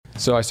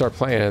So I started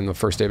playing, and the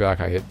first day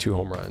back, I hit 2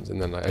 home runs,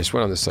 and then I just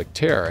went on this like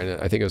tear.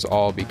 And I think it was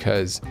all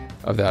because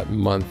of that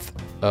month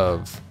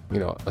of,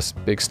 a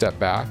big step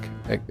back.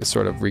 I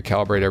sort of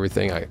recalibrate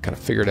everything. I kind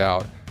of figured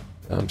out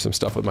some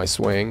stuff with my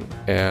swing,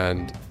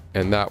 and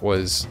that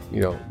was,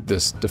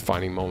 this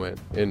defining moment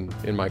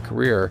in my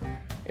career.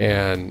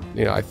 And,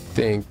 I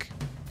think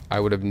I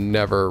would have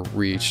never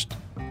reached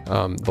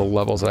the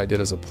levels that I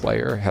did as a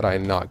player had I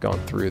not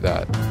gone through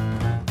that.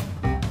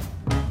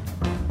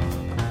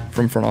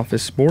 From Front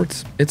Office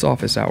Sports, it's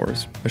Office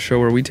Hours, a show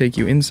where we take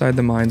you inside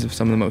the minds of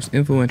some of the most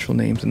influential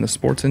names in the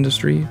sports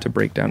industry to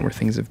break down where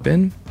things have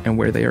been and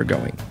where they are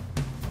going.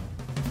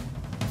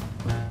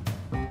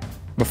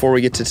 Before we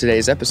get to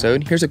today's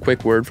episode, here's a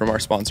quick word from our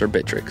sponsor,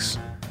 Bittrex.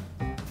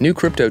 New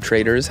crypto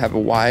traders have a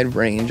wide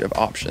range of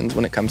options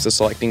when it comes to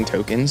selecting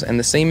tokens, and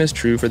the same is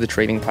true for the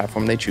trading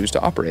platform they choose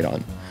to operate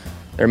on.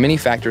 There are many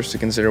factors to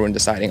consider when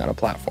deciding on a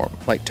platform,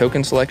 like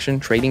token selection,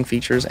 trading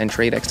features, and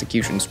trade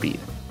execution speed.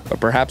 But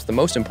perhaps the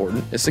most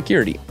important is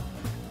security.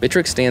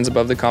 Bittrex stands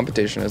above the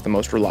competition as the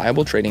most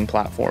reliable trading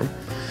platform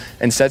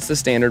and sets the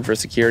standard for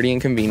security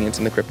and convenience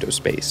in the crypto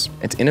space.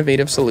 Its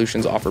innovative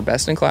solutions offer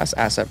best-in-class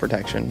asset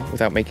protection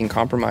without making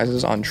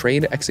compromises on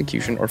trade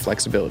execution or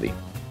flexibility.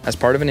 As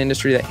part of an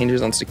industry that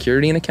hinges on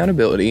security and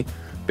accountability,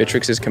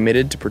 Bittrex is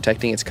committed to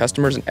protecting its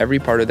customers in every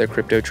part of their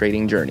crypto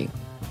trading journey.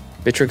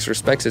 Bittrex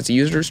respects its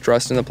users'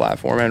 trust in the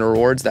platform and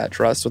rewards that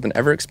trust with an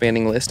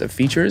ever-expanding list of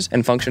features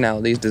and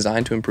functionalities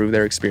designed to improve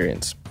their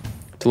experience.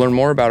 To learn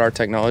more about our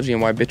technology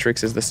and why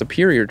Bittrex is the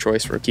superior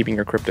choice for keeping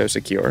your crypto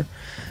secure,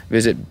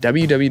 visit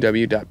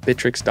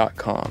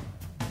www.bittrex.com.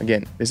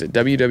 Again, visit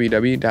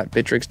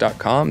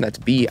www.bittrex.com. That's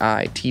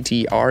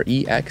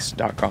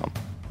BITTREX.com.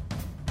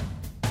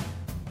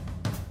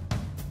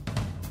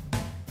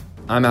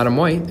 I'm Adam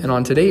White, and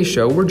on today's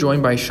show, we're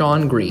joined by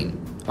Shawn Green.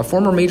 A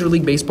former Major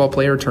League Baseball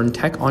player turned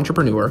tech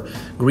entrepreneur,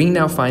 Green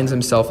now finds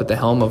himself at the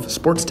helm of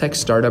sports tech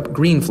startup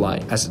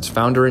Greenfly as its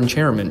founder and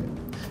chairman.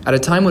 At a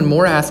time when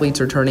more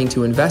athletes are turning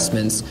to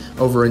investments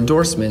over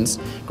endorsements,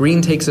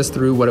 Green takes us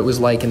through what it was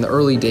like in the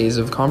early days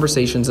of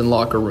conversations in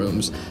locker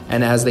rooms,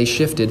 and as they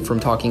shifted from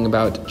talking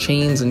about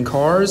chains and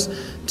cars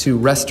to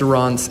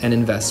restaurants and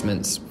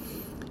investments.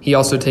 He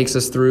also takes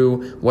us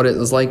through what it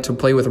was like to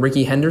play with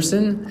Rickey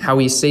Henderson, how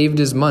he saved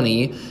his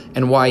money,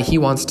 and why he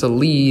wants to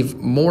leave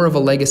more of a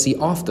legacy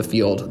off the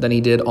field than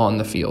he did on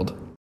the field.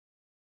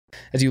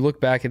 As you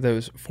look back at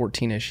those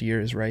 14-ish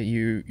years, right,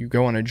 you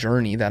go on a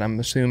journey that I'm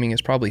assuming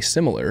is probably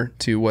similar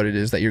to what it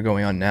is that you're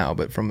going on now,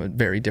 but from a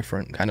very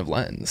different kind of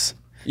lens.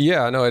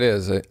 Yeah, no, it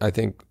is. I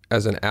think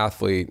as an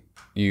athlete,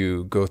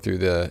 you go through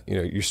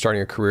you're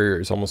starting a career.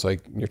 It's almost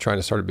like you're trying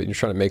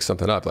to make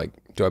something up. Like,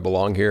 do I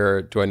belong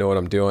here? Do I know what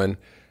I'm doing?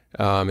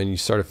 And you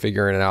start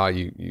figuring it out.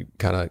 You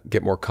kind of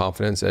get more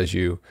confidence as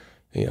you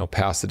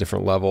pass the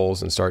different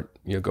levels and start,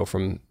 go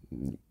from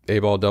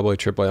A-ball, AA,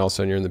 AAA, all of a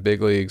sudden you're in the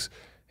big leagues.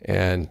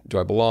 And do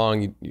I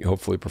belong? You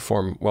hopefully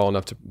perform well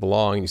enough to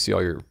belong. You see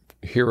all your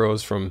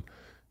heroes from,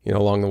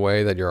 along the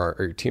way that are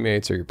your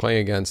teammates or you're playing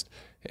against.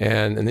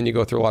 And then you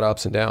go through a lot of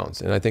ups and downs.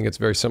 And I think it's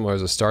very similar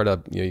as a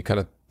startup. You kind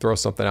of throw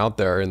something out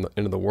there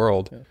into the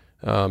world,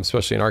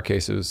 especially in our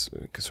case, it was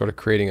sort of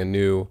creating a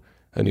new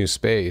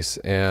space.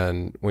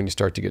 And when you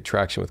start to get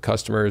traction with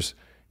customers,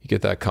 you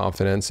get that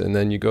confidence, and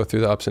then you go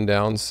through the ups and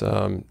downs,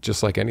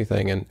 just like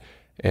anything.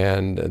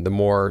 And the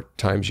more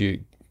times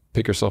you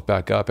pick yourself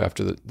back up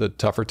after the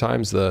tougher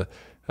times, the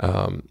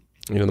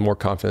more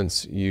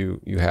confidence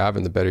you have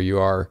and the better you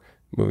are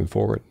moving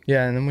forward.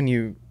 Yeah, and then when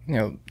you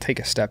take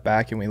a step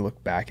back and we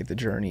look back at the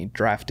journey,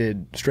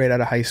 drafted straight out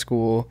of high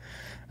school,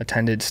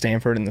 attended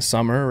Stanford in the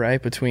summer,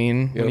 right,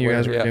 between when you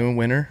guys were doing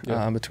winter,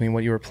 between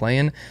what you were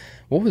playing.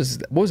 What was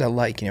that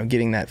like,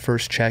 getting that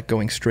first check,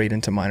 going straight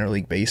into minor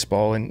league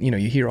baseball? And,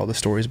 you hear all the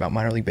stories about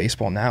minor league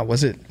baseball now.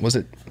 Was it,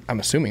 I'm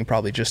assuming,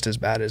 probably just as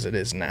bad as it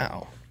is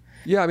now?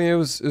 Yeah, I mean, it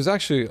was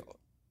actually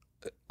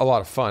a lot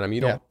of fun. I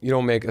mean, you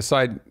don't make,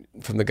 aside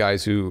from the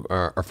guys who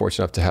are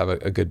fortunate enough to have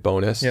a good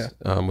bonus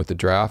with the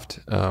draft,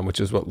 which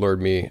is what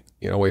lured me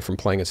away from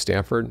playing at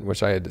Stanford,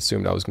 which I had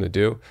assumed I was going to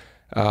do.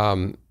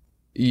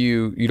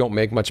 You don't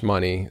make much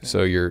money,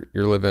 so you're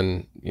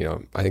living.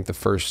 I think the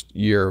first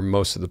year,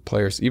 most of the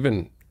players,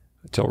 even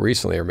until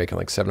recently, are making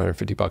like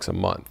 $750 a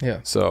month.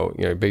 Yeah. So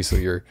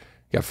basically, you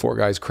got 4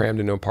 guys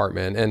crammed into an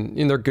apartment,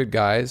 and they're good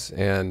guys.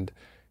 And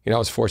I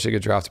was fortunate to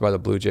get drafted by the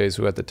Blue Jays,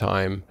 who at the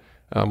time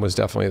was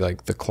definitely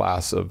like the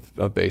class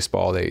of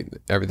baseball.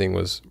 Everything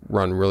was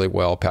run really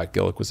well. Pat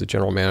Gillick was the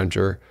general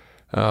manager,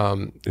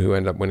 who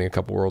ended up winning a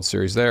couple World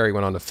Series there. He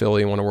went on to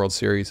Philly and won a World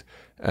Series,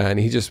 and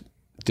he just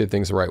did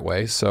things the right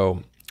way.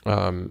 So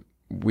it's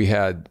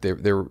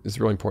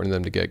really important to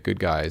them to get good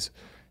guys,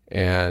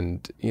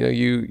 and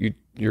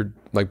you're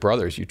like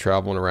brothers. You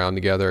traveling around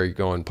together, you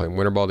go and play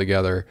winter ball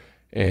together,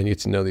 and you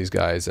get to know these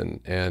guys,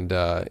 and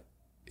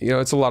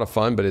it's a lot of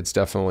fun, but it's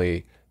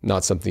definitely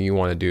not something you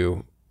want to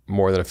do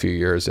more than a few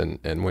years.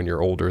 And when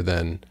you're older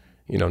than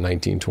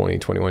 19, 20,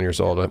 21 years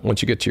old,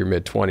 once you get to your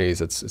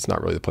mid-20s, it's not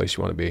really the place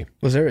you want to be.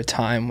 Was there a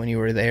time when you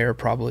were there,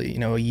 probably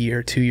a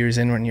year, 2 years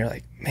in, when you're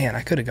like, man,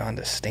 I could have gone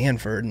to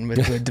Stanford and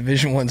with a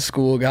Division I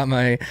school, got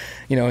my,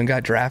 and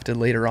got drafted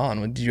later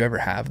on. Did you ever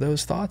have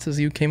those thoughts as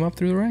you came up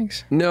through the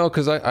ranks? No,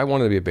 because I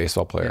wanted to be a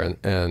baseball player.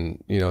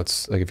 And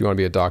it's like, if you want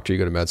to be a doctor, you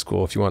go to med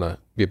school. If you want to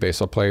be a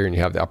baseball player and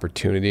you have the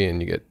opportunity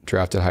and you get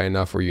drafted high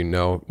enough where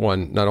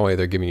one, not only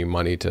they're giving you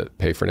money to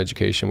pay for an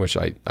education, which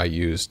I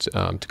used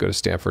to go to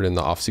Stanford in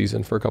the off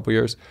season for a couple of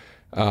years,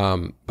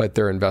 but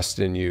they're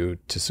invested in you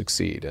to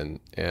succeed.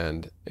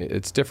 And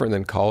it's different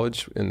than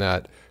college in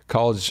that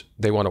college,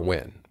 they want to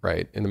win,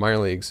 right? In the minor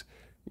leagues,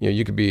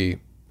 you could be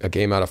a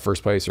game out of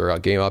first place or a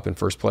game up in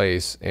first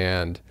place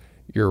and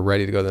you're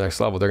ready to go to the next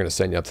level. They're going to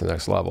send you up to the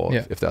next level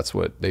if that's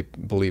what they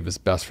believe is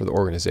best for the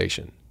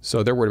organization.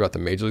 So they're worried about the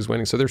major leagues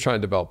winning. So they're trying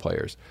to develop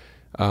players.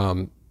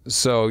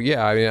 So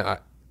yeah, I mean,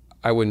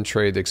 I wouldn't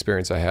trade the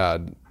experience I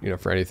had,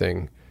 for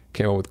anything.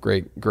 Came up with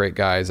great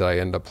guys that I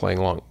ended up playing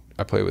long.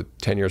 I played with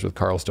 10 years with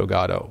Carlos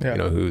Delgado,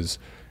 who's,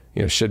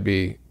 should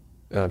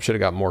have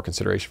got more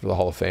consideration for the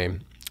Hall of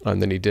Fame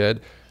than he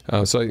did.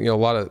 So a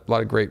lot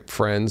of great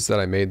friends that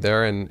I made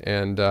there,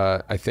 and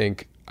I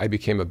think I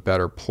became a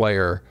better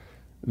player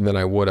than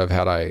I would have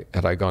had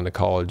I gone to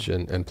college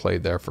and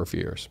played there for a few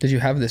years. Did you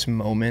have this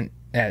moment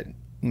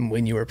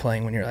when you were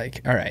playing when you're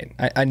like, all right,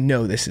 I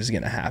know this is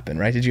going to happen,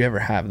 right? Did you ever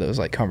have those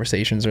like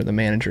conversations or the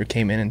manager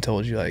came in and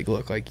told you like,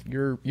 look, like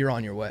you're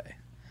on your way?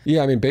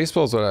 Yeah, I mean,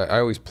 baseball is what I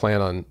always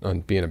plan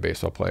on being a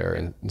baseball player.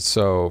 And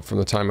so from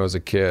the time I was a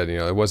kid,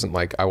 it wasn't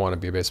like I want to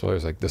be a baseball player. It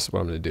was like, this is what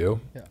I'm going to do.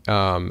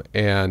 Yeah.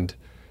 And,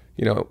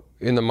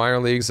 in the minor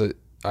leagues,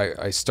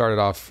 I started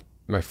off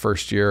my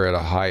first year at a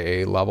high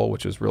A level,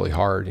 which was really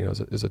hard. It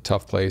was a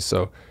tough place.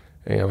 So,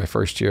 my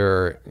first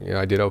year,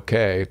 I did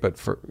okay, but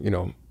for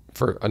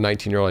a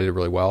 19-year-old, I did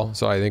really well.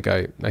 So I think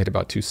I hit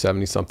about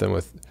 270 something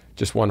with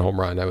just one home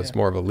run. I was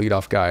more of a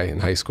leadoff guy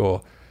in high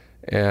school.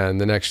 And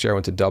the next year I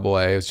went to Double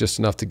A. It was just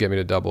enough to get me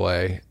to Double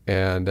A,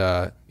 and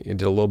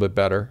did a little bit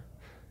better.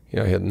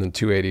 Hitting the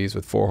 280s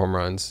with 4 home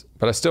runs.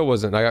 But I still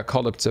wasn't. I got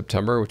called up in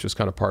September, which was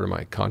kind of part of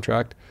my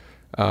contract.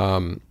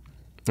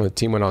 The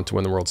team went on to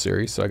win the World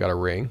Series, so I got a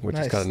ring, which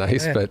is kind of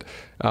nice. Yeah. But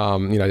I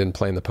didn't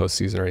play in the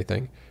postseason or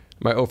anything.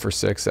 My 0 for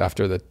 6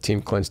 after the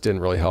team clinched didn't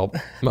really help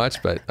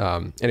much. But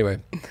anyway,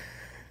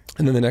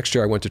 and then the next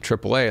year I went to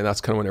AAA, and that's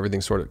kind of when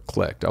everything sort of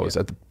clicked.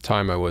 At the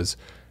time I was.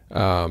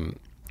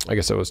 I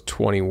guess I was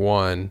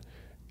 21,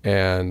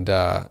 and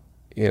I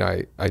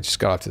just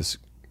got off to this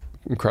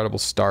incredible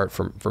start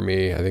for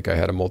me. I think I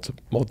had a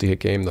multi-hit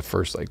game the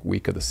first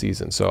week of the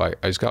season, so I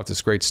just got off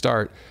this great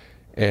start,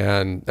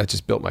 and that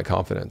just built my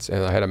confidence.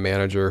 And I had a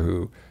manager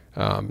who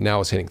now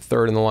was hitting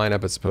third in the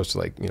lineup as opposed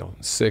to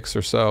 6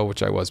 or so,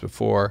 which I was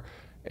before.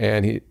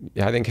 And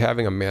I think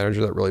having a manager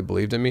that really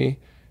believed in me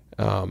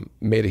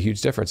made a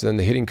huge difference. And then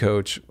the hitting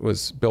coach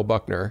was Bill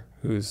Buckner,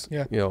 who's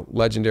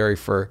legendary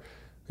for.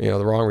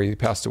 The wrong reason. He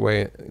passed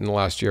away in the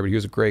last year, but he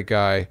was a great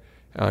guy.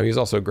 He was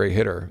also a great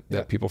hitter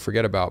that people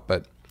forget about.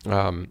 But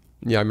I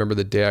remember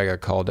the day I got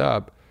called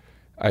up,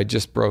 I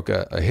just broke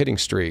a hitting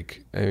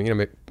streak,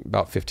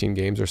 about 15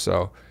 games or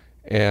so.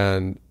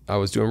 And I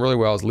was doing really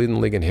well. I was leading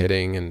the league in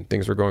hitting, and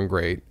things were going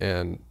great.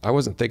 And I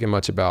wasn't thinking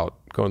much about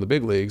going to the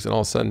big leagues. And all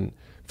of a sudden,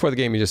 before the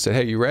game, he just said,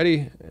 "Hey, you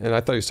ready?" And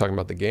I thought he was talking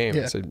about the game.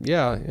 I said,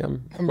 "Yeah,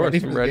 I'm ready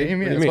for the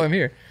game. Yeah, that's why I'm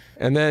here."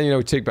 And then,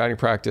 we take batting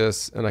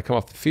practice, and I come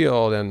off the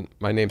field, and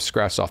my name's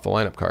scratched off the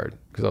lineup card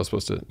because I was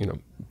supposed to,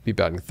 be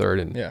batting third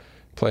and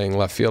playing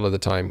left field at the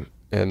time,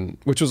 and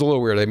which was a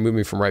little weird. They moved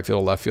me from right field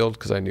to left field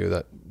because I knew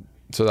that.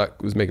 So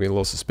that was making me a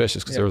little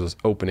suspicious because there was this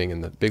opening in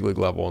the big league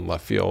level in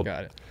left field.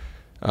 Got it.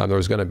 There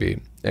was going to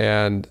be,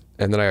 and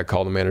then I got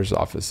called to the manager's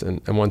office,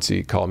 and once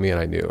he called me, and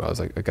I knew, I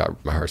was like,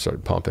 my heart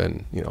started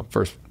pumping.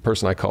 First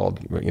person I called,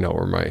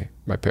 were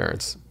my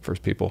parents,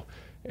 first people.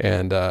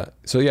 And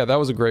so that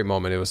was a great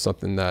moment. It was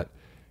something that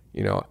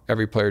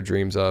every player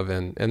dreams of.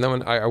 And then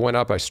when I went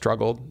up, I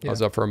struggled. I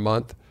was up for a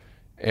month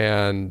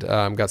and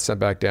got sent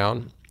back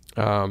down.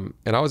 And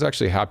I was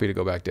actually happy to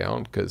go back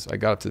down because I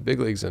got up to the big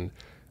leagues and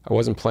I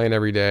wasn't playing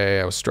every day.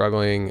 I was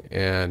struggling,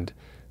 and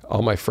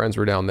all my friends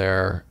were down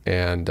there,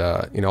 and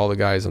all the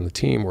guys on the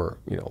team were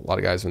a lot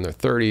of guys in their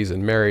 30s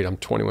and married. I'm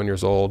 21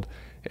 years old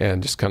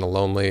and just kind of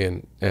lonely,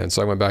 and so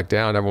I went back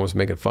down. Everyone was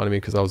making fun of me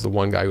because I was the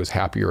one guy who was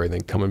happier, I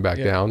think, coming back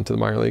down to the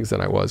minor leagues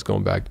than I was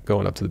going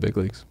up to the big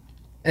leagues.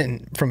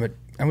 And from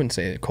I wouldn't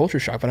say a culture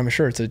shock, but I'm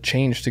sure it's a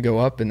change to go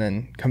up and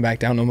then come back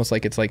down, almost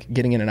like it's like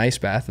getting in an ice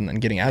bath and then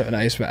getting out of an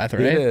ice bath,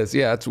 right? It is,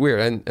 yeah, it's weird.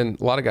 And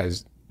a lot of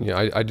guys,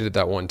 I did it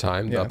that one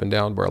time, the up and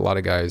down, where a lot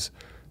of guys,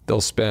 they'll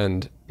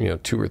spend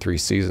 2 or 3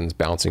 seasons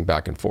bouncing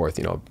back and forth.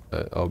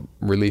 A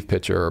relief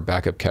pitcher or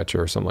backup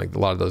catcher or something like that. A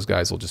lot of those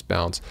guys will just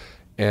bounce.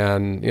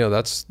 And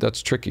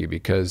that's tricky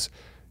because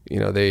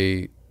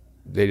they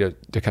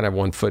kind of have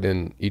one foot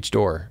in each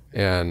door,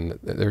 and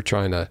they're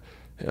trying to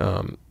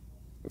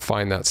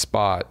find that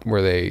spot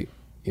where they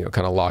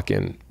kind of lock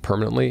in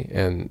permanently,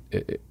 and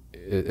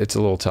it's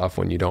a little tough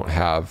when you don't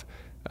have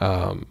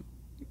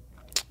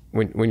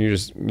when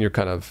you're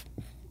kind of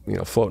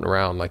floating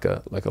around like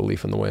a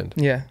leaf in the wind.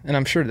 Yeah, and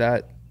I'm sure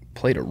that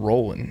played a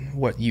role in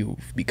what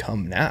you've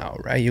become now,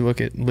 right? You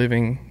look at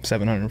living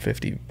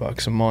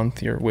 $750 a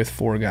month, you're with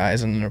 4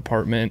 guys in an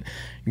apartment,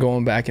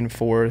 going back and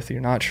forth,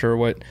 you're not sure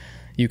what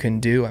you can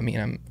do. I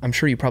mean, I'm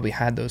sure you probably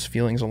had those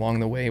feelings along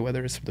the way,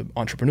 whether it's the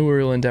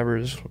entrepreneurial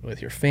endeavors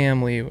with your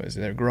family, as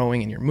they're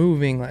growing and you're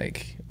moving.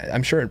 Like,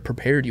 I'm sure it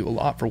prepared you a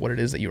lot for what it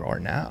is that you are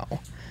now.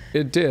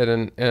 It did,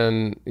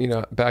 and you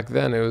know, back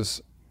then it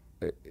was,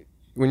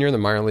 when you're in the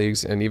minor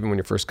leagues and even when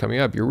you're first coming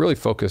up, you're really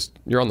focused.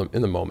 You're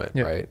in the moment,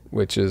 right?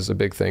 Which is a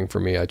big thing for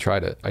me. I try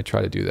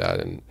to do that,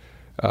 and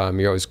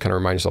you always kind of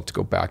remind yourself to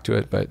go back to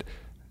it. But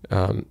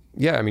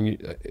yeah, I mean,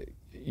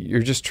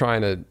 you're just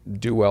trying to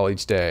do well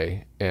each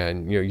day,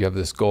 and you have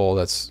this goal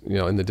that's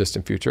in the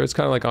distant future. It's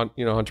kind of like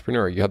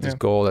entrepreneur. You have this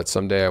goal that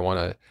someday I want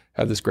to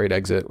have this great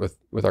exit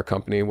with our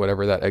company,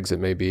 whatever that exit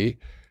may be.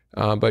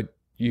 But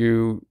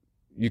you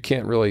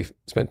can't really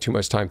spend too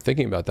much time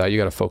thinking about that. You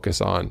got to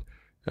focus on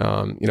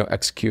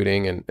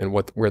executing and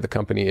where the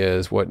company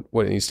is, what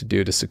it needs to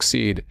do to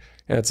succeed.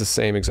 And it's the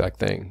same exact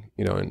thing,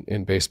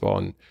 in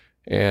baseball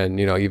and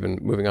even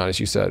moving on, as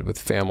you said, with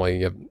family,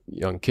 you have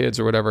young kids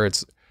or whatever.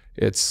 It's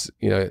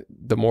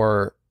the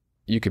more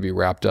you could be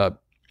wrapped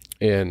up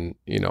in,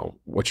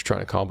 what you're trying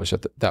to accomplish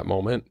at that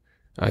moment,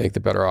 I think the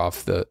better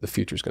off the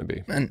future is going to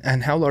be.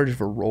 And how large of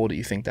a role do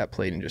you think that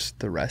played in just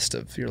the rest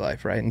of your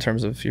life, right? In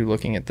terms of you're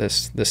looking at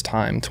this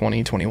time,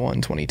 20,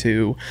 21,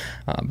 22,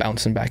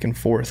 bouncing back and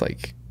forth,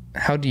 like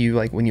how do you,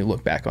 like when you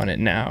look back on it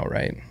now,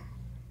 right?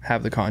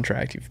 Have the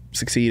contract, you've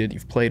succeeded,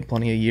 you've played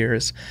plenty of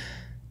years.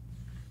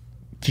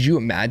 Did you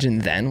imagine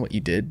then what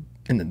you did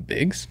in the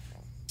bigs?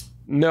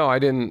 No, I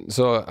didn't.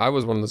 So I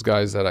was one of those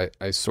guys that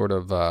I sort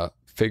of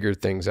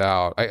figured things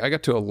out. I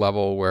got to a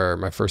level where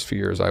my first few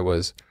years I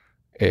was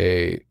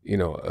a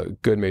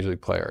good major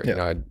league player.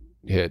 Yeah. I'd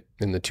hit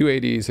in the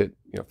 280s, hit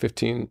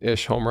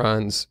 15-ish home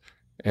runs,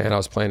 and I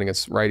was playing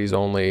against righties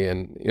only,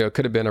 and it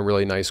could have been a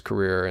really nice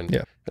career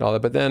and all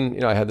that. But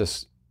then I had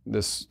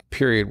this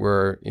period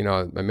where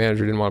my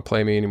manager didn't want to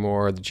play me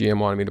anymore. The GM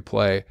wanted me to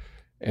play,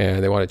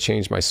 and they wanted to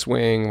change my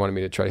swing, wanted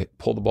me to try to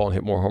pull the ball and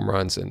hit more home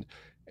runs,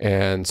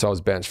 and so I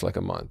was benched for like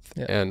a month.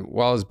 Yeah. And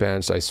while I was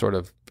benched, I sort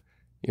of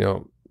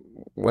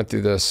went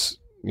through this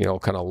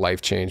kind of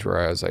life change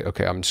where I was like,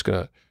 okay, I'm just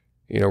gonna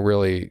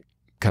really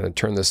kind of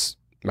turn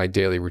my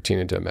daily routine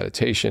into a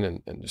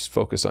meditation and just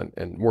focus on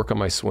and work on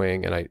my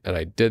swing. And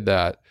I did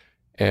that.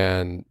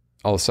 And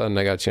all of a sudden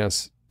I got a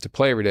chance to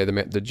play every day. The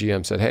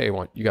GM said, hey,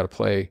 you got to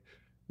play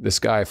this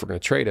guy if we're going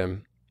to trade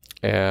him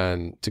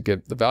and to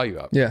get the value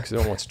up. Yeah. Because no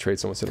one wants to trade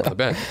someone sitting on the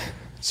bench.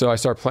 So I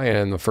started playing,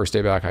 and the first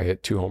day back I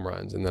hit 2 home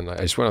runs. And then I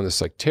just went on this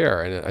like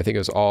tear. And I think it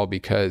was all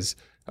because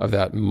of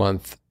that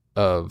month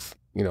of,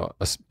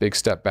 a big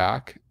step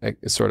back. I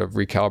sort of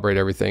recalibrate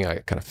everything. I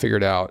kind of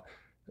figured out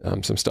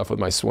some stuff with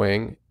my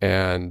swing,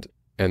 and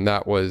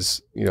that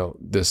was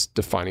this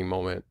defining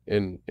moment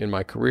in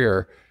my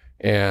career.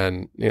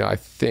 And I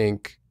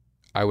think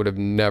I would have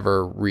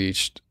never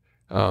reached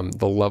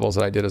the levels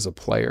that I did as a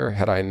player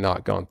had I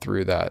not gone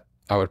through that.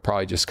 I would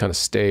probably just kind of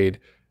stayed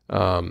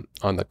on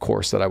the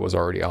course that I was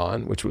already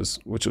on, which was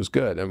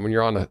good. And when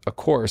you're on a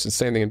course, and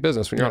same thing in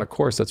business, when you're on a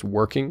course that's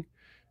working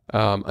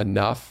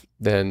enough,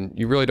 then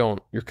you really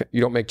don't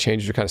make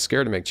changes. You're kind of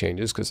scared to make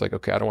changes because like,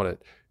 okay, I don't want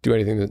to do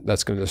anything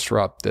that's going to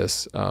disrupt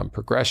this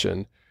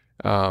progression.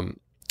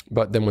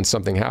 But then when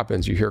something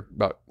happens, you hear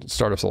about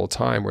startups all the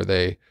time where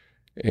they,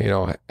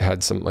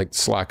 had some, like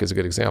Slack is a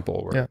good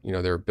example where,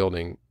 they were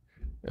building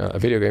a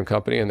video game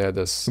company and they had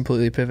this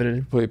completely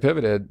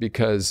pivoted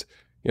because,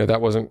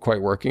 that wasn't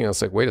quite working. And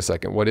it's like, wait a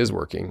second, what is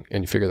working?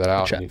 And you figure that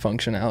out. Chat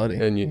functionality.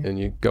 And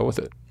you go with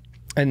it.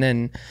 And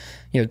then,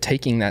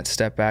 taking that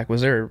step back,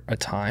 was there a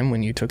time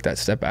when you took that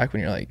step back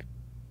when you're like,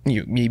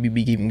 you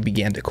maybe even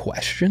began to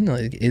question,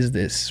 like, is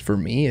this for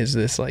me? Is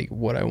this like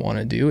what I want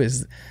to do?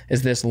 Is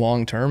this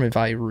long-term? Have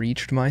I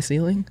reached my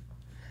ceiling?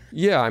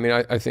 Yeah. I mean,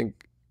 I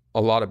think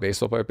a lot of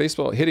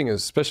baseball hitting,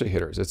 especially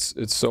hitters,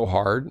 it's so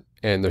hard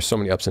and there's so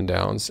many ups and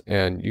downs,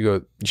 and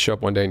you show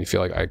up one day and you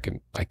feel like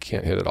I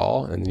can't hit at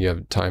all. And then you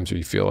have times where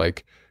you feel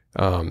like,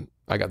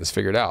 I got this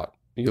figured out.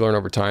 You learn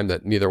over time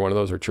that neither one of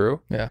those are true.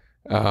 Yeah.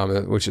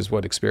 Which is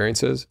what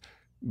experience is.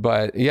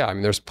 But yeah, I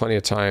mean, there's plenty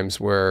of times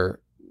where,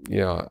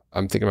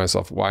 I'm thinking to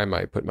myself, why am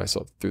I putting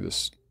myself through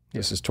this?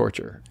 This is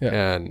torture.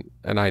 Yeah.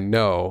 And I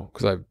know,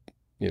 because I've,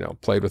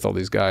 played with all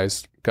these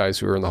guys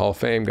who are in the Hall of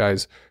Fame,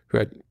 guys who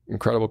had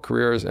incredible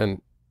careers,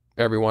 and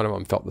every one of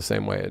them felt the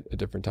same way at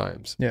different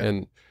times. Yeah.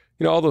 And,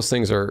 all those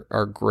things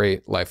are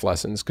great life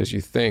lessons, because you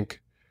think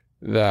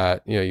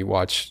that, you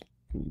watch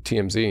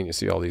TMZ and you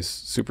see all these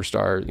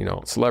superstar,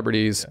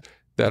 celebrities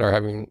that are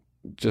having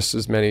just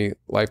as many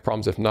life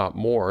problems, if not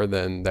more,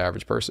 than the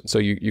average person. So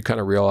you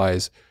kind of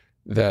realize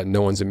that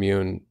no one's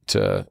immune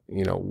to,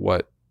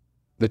 what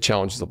the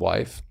challenges of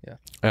life.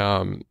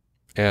 Yeah.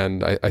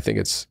 And I think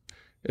it's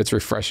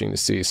refreshing to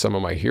see some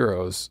of my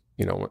heroes,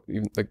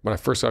 even like when I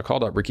first got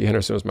called up, Ricky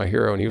Henderson was my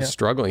hero, and he was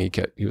struggling.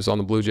 He was on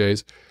the Blue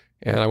Jays,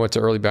 and I went to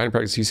early batting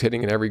practice. He's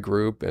hitting in every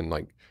group, and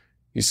like,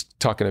 he's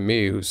talking to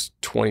me, who's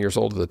 20 years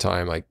old at the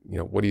time, like,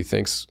 what do you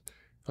think's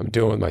I'm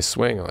doing with my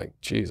swing. I'm like,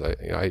 geez,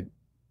 I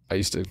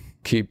used to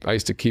keep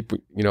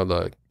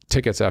the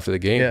tickets after the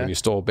game when you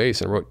stole a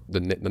base, and wrote the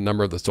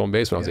number of the stolen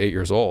base when I was 8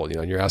 years old.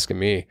 And you're asking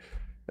me.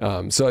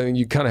 So I mean,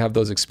 you kind of have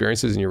those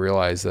experiences, and you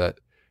realize that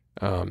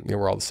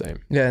we're all the same.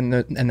 Yeah, and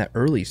that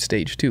early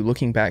stage too.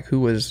 Looking back, who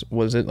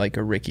was it like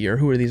a Ricky, or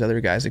who are these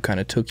other guys that kind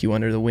of took you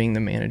under the wing? The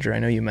manager, I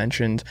know you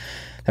mentioned,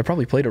 that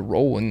probably played a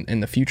role in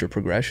the future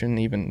progression,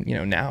 even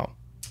now.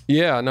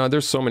 Yeah, no,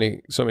 there's so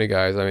many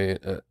guys. I mean,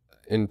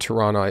 in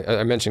Toronto,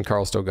 I mentioned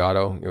Carl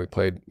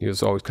Stogado. He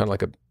was always kind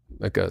of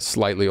like a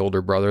slightly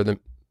older brother than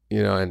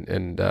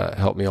and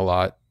helped me a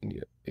lot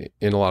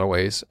in a lot of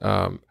ways.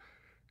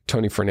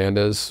 Tony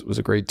Fernandez was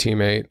a great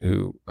teammate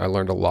who I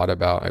learned a lot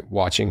about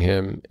watching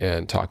him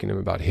and talking to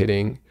him about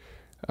hitting.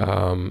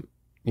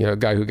 A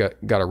guy who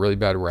got a really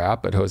bad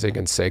rap, but Jose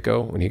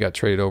Canseco, when he got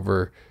traded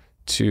over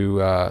to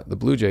the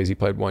Blue Jays, he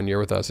played 1 year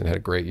with us and had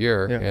a great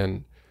year. Yeah.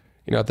 And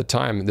at the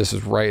time, this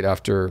is right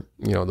after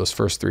those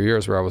first 3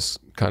 years where I was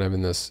kind of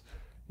in this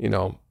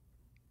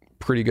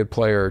pretty good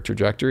player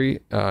trajectory.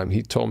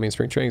 He told me in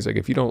spring training, he's like,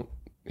 if you don't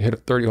hit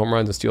 30 home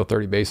runs and steal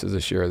 30 bases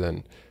this year,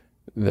 then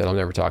I'm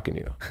never talking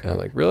to you. And I'm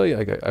like, really?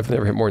 I've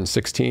never hit more than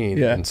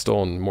 16 and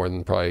stolen more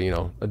than probably,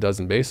 a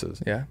dozen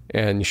bases. Yeah.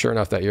 And sure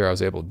enough, that year I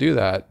was able to do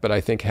that. But I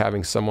think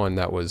having someone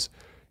that was,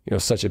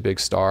 such a big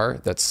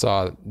star that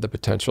saw the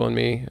potential in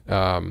me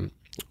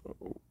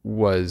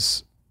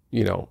was,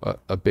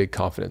 a big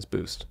confidence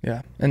boost.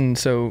 Yeah. And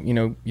so,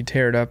 you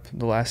tear it up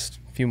the last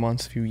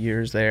few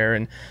years there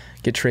and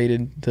get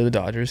traded to the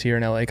Dodgers here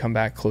in LA, come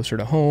back closer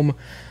to home,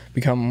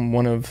 become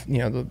one of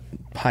the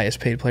highest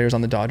paid players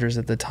on the Dodgers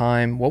at the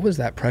time. What was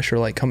that pressure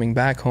like coming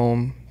back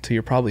home to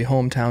your probably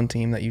hometown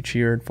team that you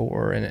cheered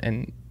for,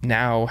 and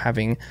now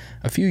having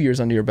a few years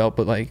under your belt,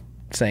 but like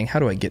saying, how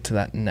do I get to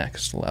that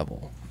next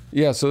level?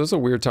 Yeah, so this is a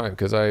weird time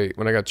because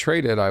when I got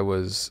traded, I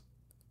was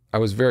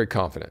very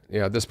confident.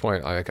 At this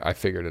point, I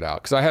figured it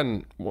out because I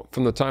hadn't,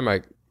 from the time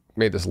I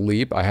made this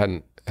leap, I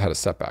hadn't had a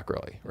setback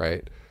really,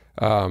 right?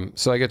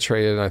 So I get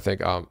traded and I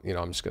think, I'm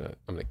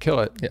gonna kill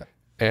it. Yeah.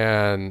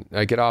 And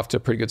I get off to a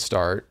pretty good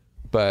start,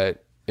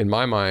 but in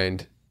my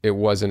mind, it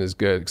wasn't as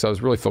good because I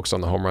was really focused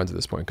on the home runs at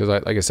this point. Because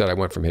like I said, I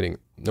went from hitting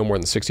no more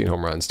than 16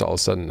 home runs to all of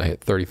a sudden I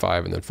hit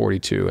 35 and then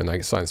 42, and I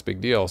signed this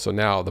big deal. So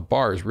now the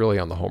bar is really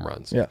on the home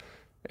runs. Yeah.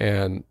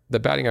 And the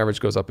batting average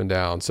goes up and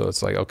down. So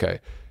it's like, okay,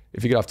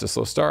 if you get off to a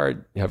slow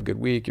start, you have a good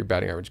week, your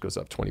batting average goes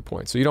up 20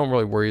 points. So you don't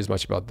really worry as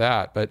much about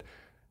that. But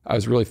I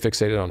was really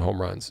fixated on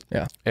home runs.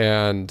 Yeah.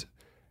 And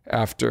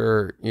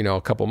after,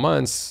 a couple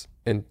months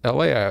in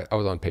LA, I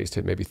was on pace to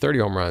hit maybe 30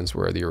 home runs,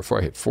 where the year before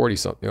I hit 40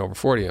 something, over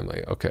 40. I'm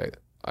like, okay,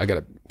 I got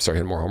to start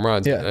hitting more home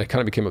runs. Yeah. And I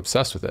kind of became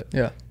obsessed with it.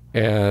 Yeah.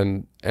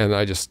 And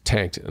I just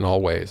tanked in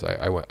all ways.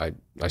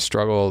 I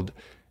struggled.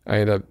 I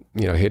ended up,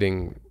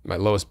 hitting my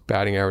lowest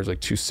batting average,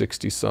 like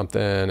 260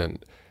 something,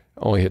 and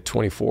only hit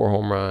 24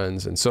 home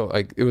runs. And so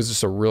it was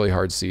just a really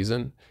hard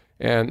season.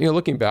 And,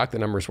 looking back, the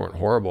numbers weren't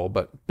horrible,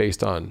 but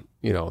based on,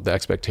 the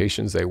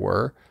expectations, they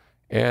were.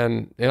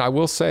 And I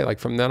will say,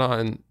 from then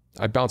on,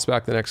 I bounced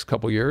back the next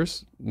 2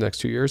 years,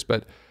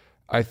 but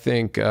I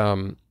think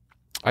I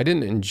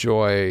didn't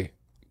enjoy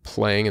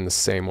playing in the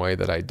same way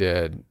that I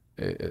did.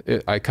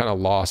 I kind of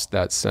lost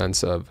that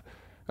sense of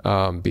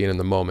being in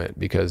the moment,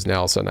 because now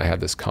all of a sudden I had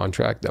this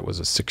contract that was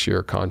a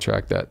 6-year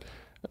contract that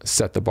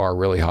set the bar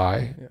really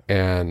high. Yeah.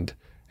 And,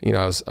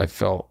 I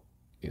felt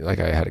like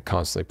I had to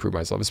constantly prove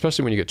myself,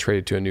 especially when you get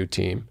traded to a new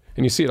team.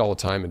 And you see it all the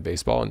time in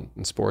baseball and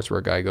in sports, where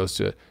a guy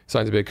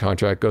signs a big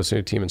contract, goes to a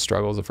new team and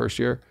struggles the first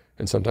year,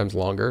 and sometimes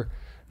longer.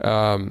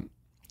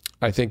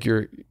 I think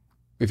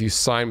if you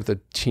sign with a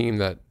team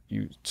that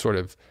you sort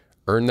of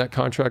earn that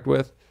contract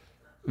with,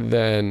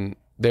 then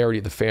they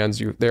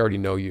already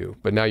know you.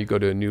 But now you go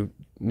to a new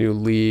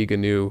league, a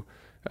new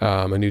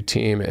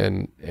team,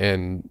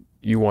 and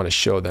you want to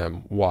show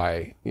them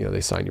why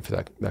they signed you for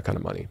that kind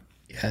of money.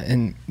 Yeah,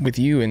 and with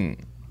you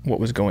and what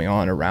was going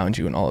on around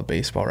you in all of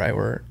baseball, right?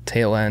 We're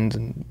tail end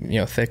and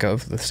thick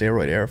of the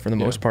steroid era for the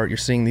most part. You're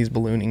seeing these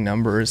ballooning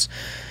numbers.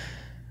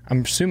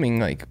 I'm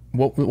assuming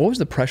what was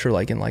the pressure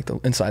like in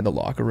inside the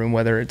locker room,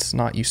 whether it's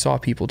not you saw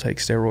people take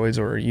steroids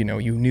or you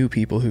knew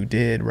people who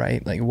did,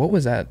 right? What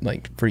was that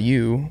like for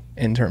you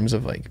in terms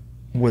of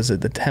was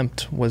it the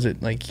tempt? Was it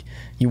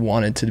you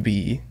wanted to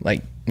be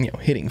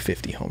hitting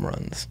 50 home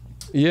runs?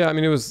 Yeah, I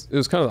mean it was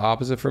kind of the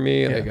opposite for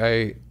me.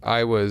 Yeah.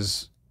 I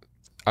was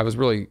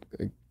really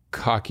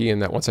cocky in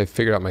that once I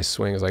figured out my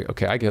swing, I was like,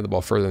 okay, I can hit the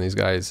ball further than these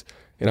guys.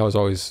 And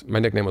my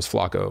nickname was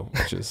Flacco,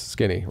 which is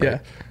skinny, right?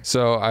 Yeah.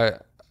 So I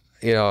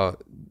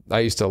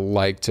used to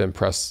like to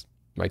impress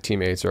my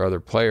teammates or other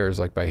players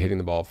by hitting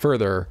the ball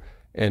further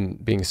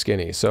and being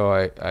skinny. So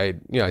I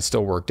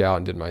still worked out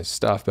and did my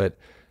stuff, but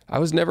I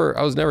was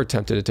never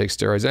tempted to take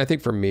steroids. And I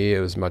think for me,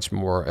 it was much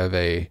more of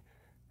a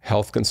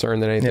health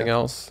concern than anything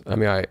else. I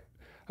mean,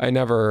 I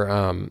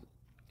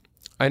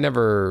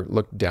never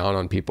looked down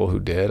on people who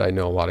did. I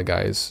know a lot of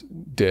guys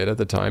did at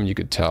the time. You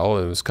could tell.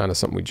 It was kind of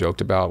something we joked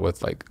about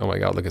with oh my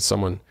God, look at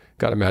someone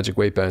got a magic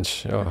weight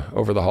bench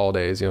over the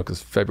holidays,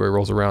 because February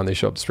rolls around, they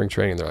show up to spring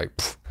training and they're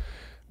like,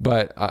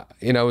 but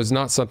you know, it was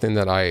not something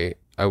that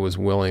I was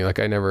willing. Like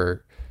I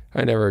never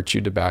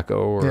chewed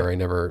tobacco, or I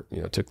never,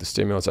 you know, took the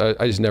stimulants.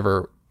 I just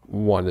never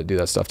wanted to do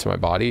that stuff to my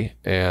body,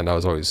 and I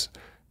was always,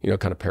 you know,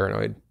 kind of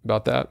paranoid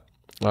about that.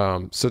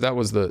 So that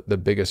was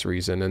the biggest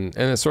reason, and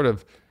it sort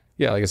of,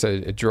 yeah, like I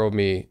said, it drove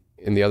me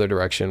in the other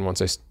direction.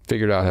 Once I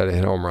figured out how to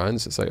hit home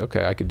runs, it's like,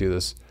 okay, I could do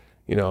this,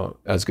 you know,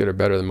 as good or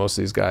better than most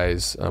of these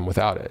guys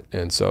without it.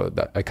 And so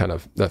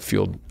that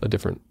fueled a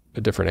different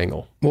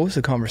angle. What was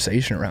the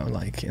conversation around,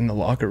 like, in the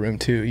locker room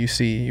too?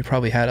 You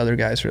probably had other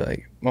guys who are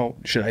like, well,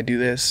 should I do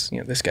this? You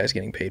know, this guy's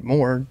getting paid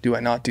more. Do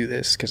I not do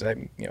this because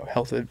I'm, you know,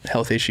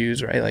 health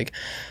issues, right? Like,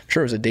 I'm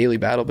sure it was a daily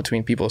battle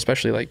between people,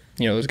 especially like,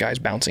 you know, those guys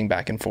bouncing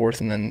back and forth,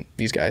 and then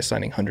these guys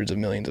signing hundreds of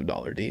millions of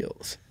dollar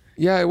deals.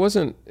 Yeah, it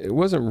wasn't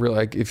real.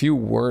 Like, if you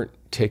weren't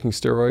taking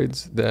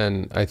steroids,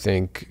 then I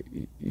think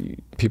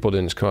people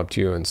didn't just come up to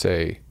you and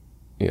say,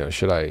 you know,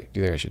 do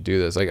you think I should do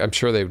this? Like, I'm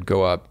sure they would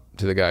go up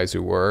to the guys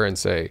who were and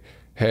say,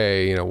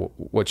 hey, you know,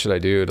 what should I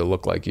do to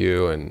look like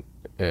you?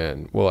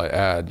 And will I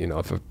add, you know,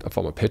 if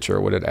I'm a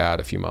pitcher, would it add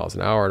a few miles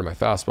an hour to my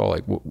fastball?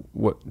 Like,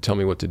 what tell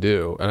me what to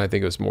do. And I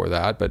think it was more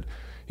that. But,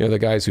 you know, the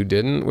guys who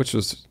didn't, which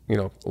was, you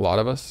know, a lot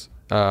of us,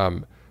 you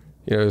know,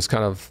 it was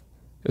kind of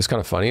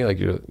funny. Like,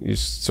 you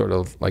sort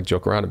of like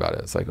joke around about it.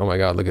 It's like, oh my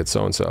God, look at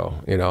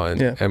so-and-so, you know,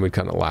 and we'd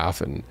kind of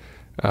laugh, and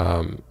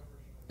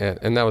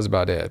that was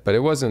about it. But it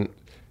wasn't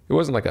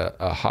like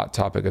a hot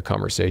topic of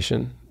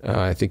conversation.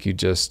 I think you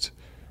just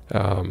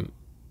kind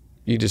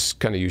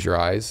of use your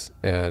eyes,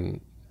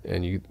 and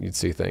you'd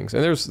see things.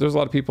 And there's a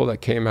lot of people that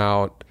came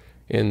out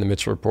in the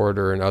Mitchell Report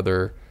or in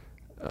other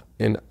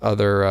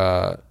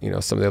you know,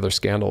 some of the other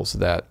scandals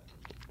that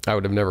I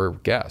would have never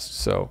guessed.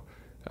 So,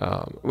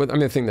 I mean,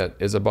 the thing that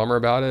is a bummer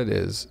about it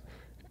is,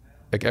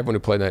 like, everyone who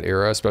played in that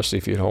era, especially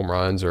if you had home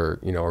runs or,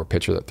 you know, or a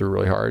pitcher that threw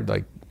really hard,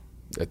 like,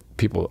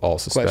 people all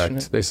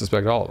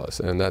suspect all of us.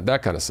 And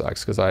that kind of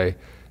sucks, because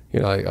you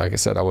know, like I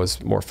said, I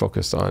was more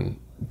focused on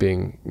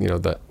being, you know,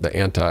 the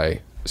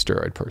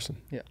anti-steroid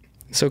person. Yeah.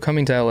 So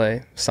coming to LA,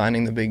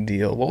 signing the big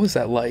deal, what was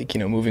that like, you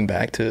know, moving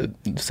back to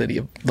the city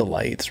of the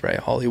lights, right?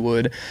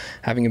 Hollywood,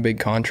 having a big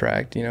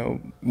contract, you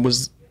know,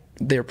 was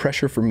there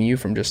pressure from you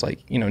from just, like,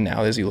 you know,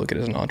 now as you look at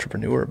it as an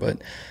entrepreneur, but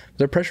was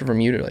there pressure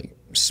from you to, like,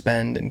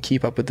 spend and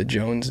keep up with the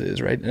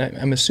Joneses, right? And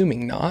I'm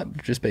assuming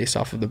not, just based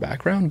off of the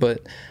background,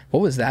 but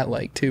what was that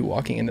like too,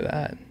 walking into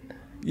that?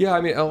 Yeah,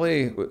 I mean, LA,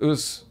 it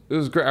was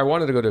great. I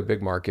wanted to go to a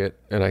big market,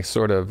 and I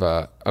sort of,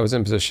 I was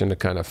in position to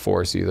kind of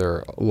force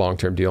either a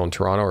long-term deal in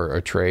Toronto or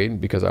a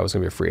trade, because I was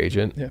going to be a free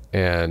agent. Yeah.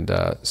 And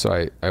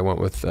so I went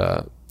with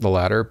the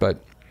latter,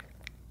 but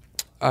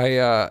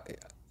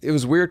it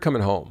was weird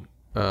coming home,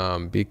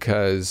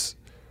 because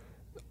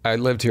I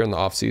lived here in the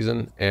off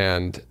season,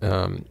 and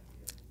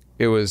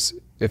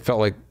it felt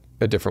like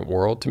a different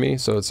world to me.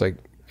 So it's like,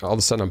 all of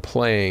a sudden I'm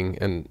playing,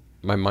 and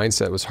my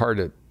mindset was hard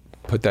to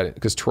put that in,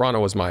 because Toronto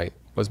was my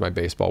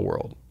baseball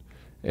world,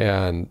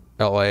 and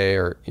LA,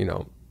 or, you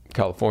know,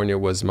 California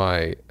was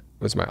my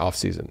off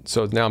season.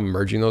 So now I'm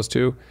merging those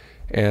two,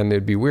 and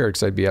it'd be weird,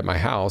 because I'd be at my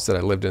house that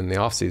I lived in the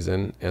off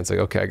season, and it's like,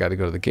 okay, I got to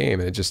go to the game,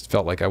 and it just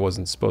felt like I was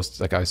supposed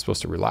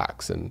to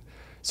relax. And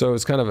so it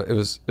was kind of, it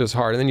was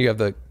hard. And then you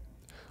have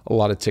a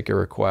lot of ticket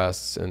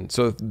requests, and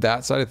so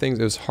that side of things,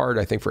 it was hard,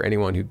 I think, for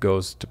anyone who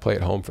goes to play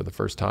at home for the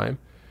first time,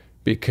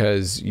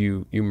 because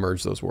you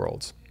merge those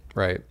worlds,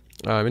 right?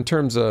 In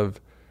terms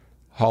of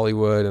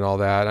Hollywood and all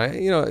that,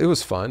 you know, it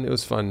was fun. It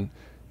was fun,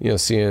 you know,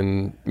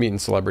 meeting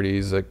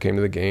celebrities that came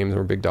to the games and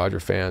were big Dodger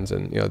fans,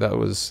 and, you know, that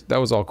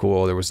was all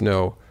cool. There was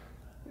no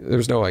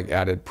like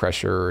added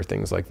pressure or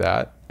things like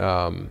that.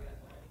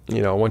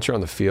 You know, once you're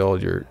on the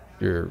field, you're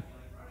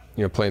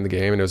you know, playing the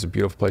game, and it was a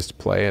beautiful place to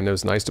play, and it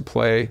was nice to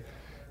play,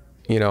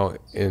 you know,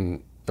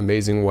 in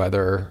amazing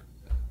weather.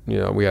 You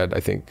know, we had, I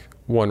think,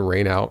 one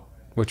rain out,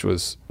 which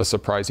was a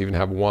surprise to even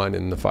have one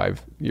in the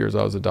 5 years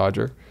I was a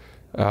Dodger,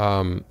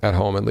 at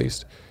home at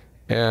least.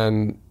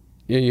 And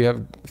you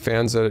have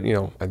fans that, you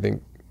know, I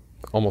think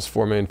almost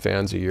 4 million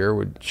fans a year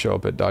would show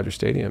up at Dodger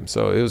Stadium.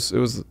 So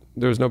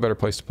there was no better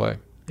place to play.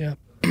 Yeah.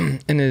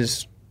 And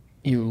as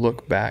you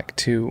look back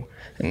to,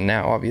 and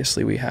now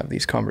obviously we have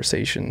these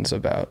conversations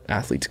about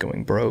athletes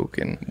going broke,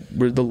 and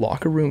were the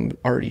locker room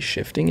already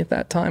shifting at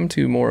that time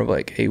to more of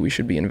like, hey, we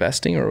should be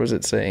investing, or was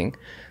it saying,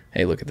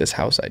 hey, look at this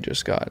house I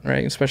just got,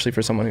 right? Especially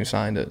for someone who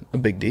signed a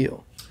big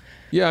deal.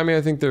 Yeah, I mean,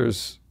 I think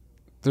there's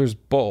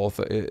both.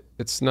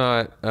 It's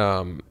not,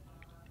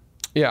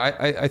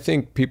 I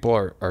think people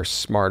are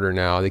smarter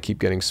now. They keep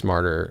getting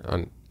smarter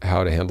on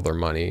how to handle their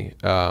money.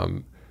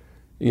 You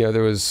know,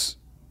 there's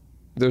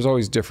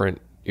always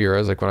different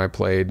eras. Like when I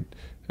played,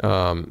 you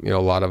know,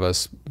 a lot of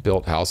us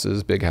built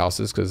big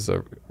houses, because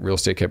the real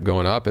estate kept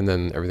going up, and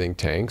then everything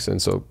tanks.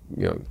 And so,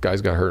 you know,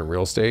 guys got hurt in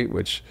real estate,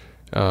 which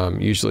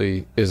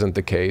usually isn't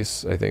the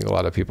case. I think a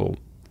lot of people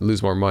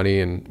lose more money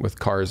and with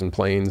cars and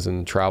planes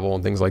and travel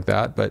and things like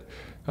that, but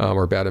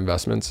or bad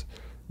investments.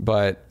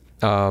 But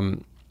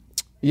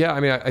yeah, I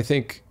mean, I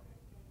think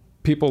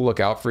people look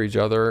out for each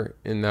other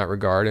in that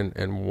regard,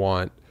 and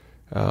want,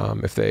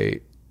 if they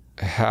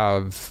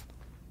have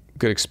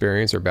good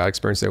experience or bad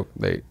experience,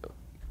 they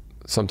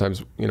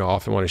sometimes,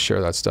 often want to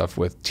share that stuff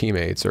with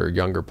teammates or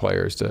younger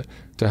players to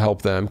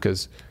help them,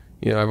 because,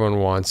 everyone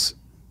wants,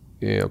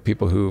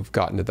 people who've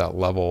gotten to that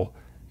level,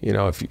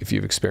 if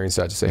you've experienced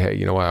that, to say, hey,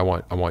 you know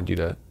what, I want you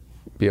to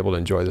be able to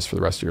enjoy this for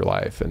the rest of your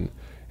life, and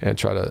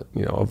try to,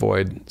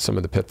 avoid some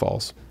of the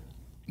pitfalls.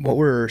 What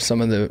were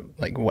some of the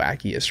like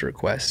wackiest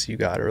requests you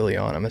got early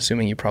on? I'm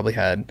assuming you probably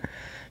had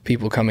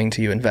people coming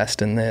to you,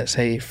 invest in this.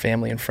 Hey,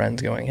 family and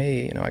friends going,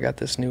 hey, I got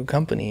this new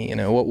company.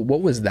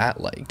 What was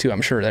that like too?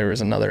 I'm sure there was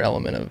another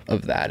element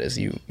of that as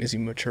you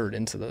matured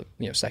into the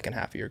second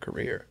half of your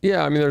career.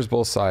 Yeah, I mean, there's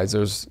both sides.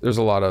 There's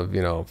a lot of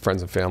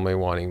friends and family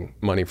wanting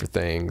money for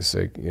things,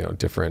 like,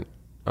 different.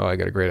 Oh, I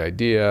got a great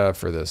idea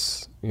for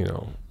this,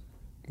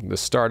 the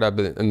startup.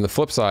 And the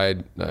flip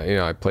side,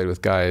 I played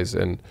with guys,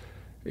 and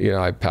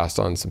I passed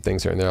on some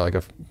things here and there. Like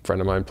a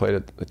friend of mine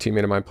a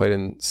teammate of mine played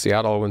in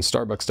Seattle when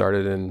Starbucks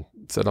started, and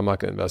said, I'm not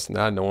going to invest in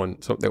that.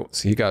 So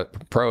he got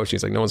approached.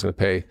 He's like, no one's going to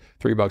pay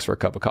 $3 for a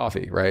cup of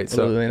coffee, right?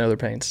 So they know they're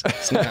paying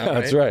now, right?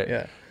 That's right.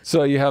 Yeah.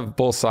 So you have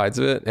both sides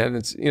of it, and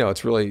it's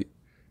it's really,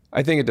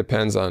 I think it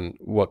depends on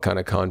what kind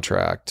of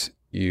contract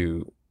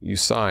you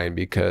sign,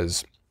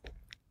 because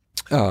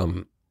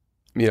people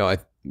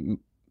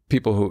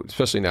who,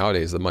 especially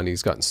nowadays, the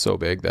money's gotten so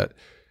big that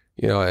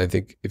I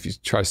think if you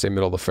try to stay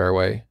middle of the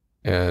fairway,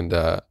 and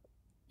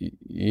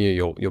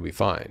you'll be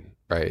fine,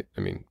 right?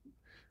 I mean,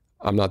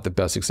 I'm not the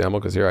best example,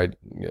 because here I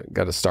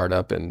got a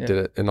startup and did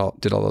it and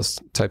did all those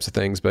types of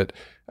things. But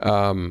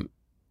I mean,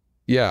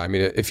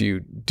 if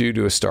you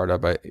do a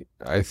startup,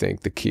 I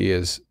think the key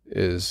is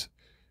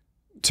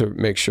to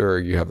make sure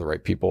you have the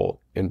right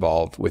people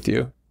involved with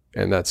you,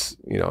 and that's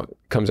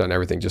comes down to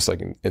everything. Just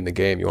like in the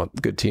game, you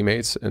want good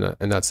teammates, and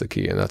that's the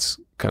key, and that's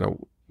kind of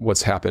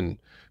what's happened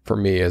for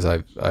me. As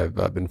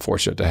I've been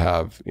fortunate to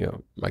have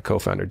my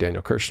co-founder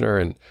Daniel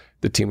Kirshner and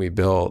the team we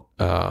built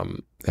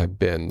have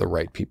been the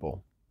right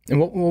people. And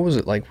what was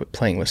it like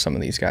playing with some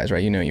of these guys,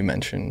 right? You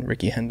mentioned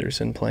Ricky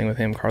Henderson, playing with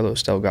him,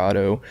 Carlos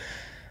Delgado.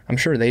 I'm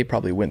sure they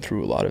probably went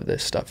through a lot of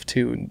this stuff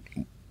too.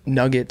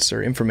 Nuggets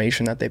or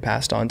information that they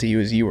passed on to you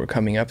as you were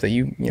coming up that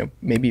you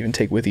maybe even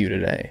take with you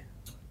today.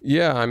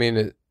 Yeah, I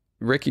mean,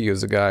 Ricky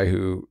is a guy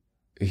who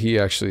he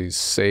actually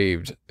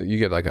saved. You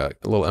get like a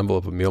little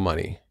envelope of meal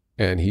money,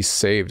 and he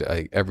saved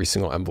every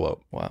single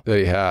envelope that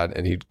he had,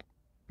 and he'd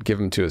give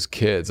them to his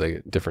kids like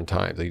at different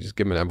times. Like, you just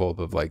give them an envelope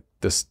of like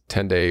this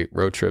 10-day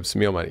road trip's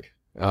meal money.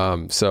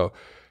 So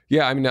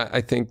yeah, I mean,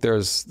 I think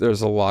there's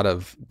a lot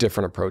of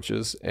different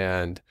approaches,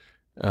 and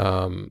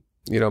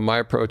my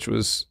approach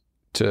was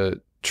to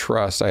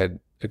trust. I had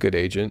a good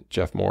agent,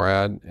 Jeff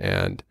Morad,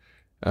 and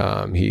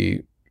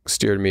he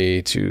steered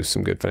me to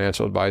some good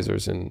financial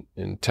advisors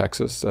in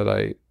Texas that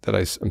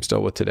I'm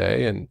still with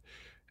today,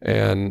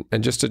 and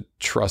just to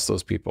trust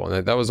those people.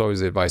 And that was always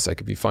the advice. Like,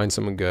 if you find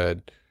someone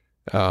good,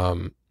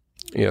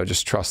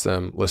 just trust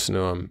them, listen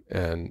to them,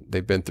 and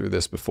they've been through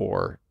this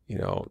before.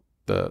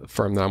 The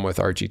firm that I'm with,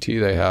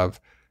 RGT, they have,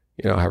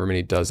 however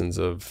many dozens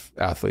of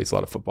athletes, a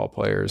lot of football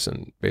players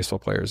and baseball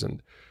players,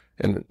 and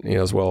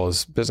as well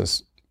as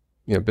business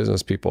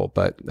people.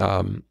 But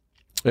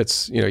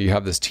it's, you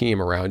have this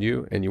team around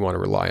you, and you want to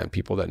rely on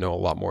people that know a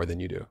lot more than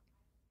you do.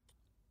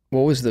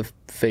 What was the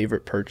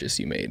favorite purchase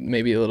you made?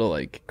 Maybe a little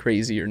like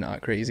crazy or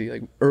not crazy,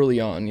 like early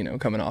on,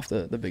 coming off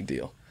the big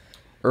deal.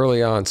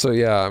 Early on. So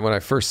yeah, when I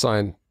first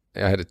signed,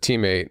 I had a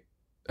teammate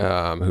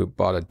who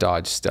bought a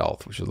Dodge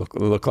Stealth, which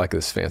looked like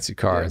this fancy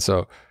car. Yeah. And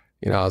so,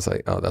 I was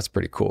like, oh, that's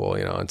pretty cool,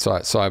 and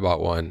so I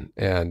bought one,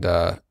 and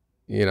I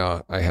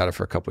had it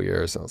for a couple of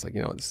years, and I was like,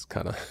 this is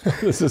kind of,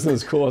 this isn't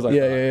as cool as I thought.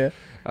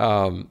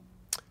 Yeah.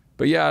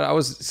 But yeah,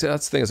 that's the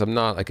thing, is I'm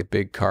not like a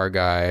big car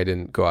guy. I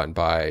didn't go out and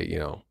buy,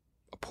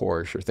 a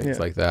Porsche or things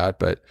like that.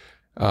 But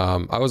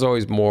I was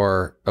always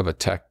more of a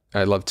tech.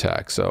 I love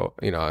tech. So,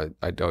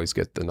 I'd always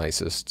get the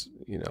nicest,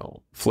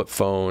 flip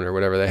phone or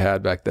whatever they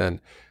had back then.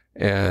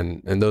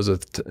 And those are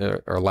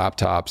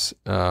laptops.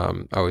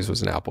 I always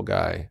was an Apple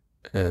guy,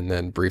 and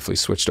then briefly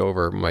switched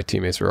over. My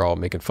teammates were all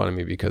making fun of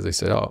me because they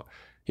said, oh,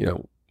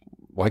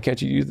 why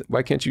can't you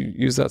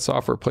use that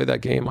software, play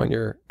that game on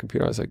your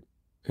computer? I was like,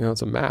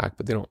 it's a Mac,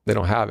 but they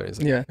don't have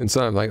it. Like, and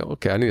so I'm like,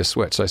 okay, I need to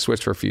switch. So I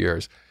switched for a few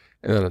years,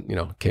 and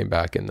then, came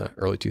back in the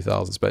early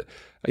 2000s. But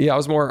yeah, I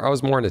was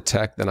more into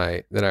tech than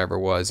I ever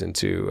was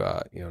into,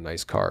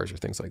 nice cars or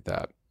things like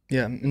that.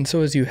 Yeah. And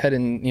so as you head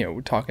in,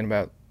 we're talking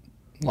about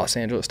Los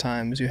Angeles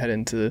time, as you head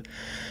into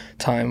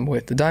time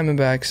with the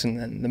Diamondbacks and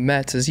then the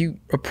Mets, as you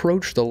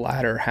approach the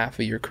latter half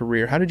of your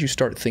career, how did you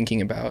start thinking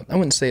about, I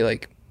wouldn't say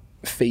like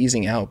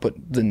phasing out, but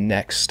the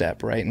next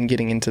step, right? And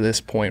getting into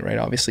this point, right?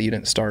 Obviously you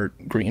didn't start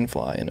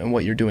Greenfly and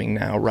what you're doing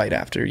now right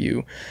after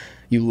you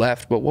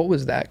left, but what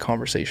was that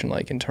conversation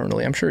like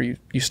internally? I'm sure you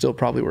still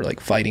probably were like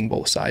fighting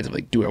both sides of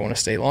like, do I want to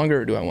stay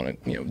longer, or do I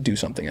want to, do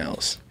something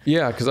else?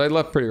 Yeah, because I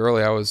left pretty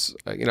early. I was,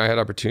 I had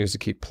opportunities to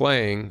keep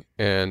playing,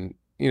 and,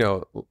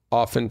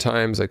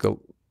 oftentimes like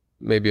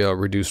maybe a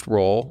reduced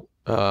role,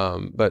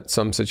 but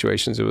some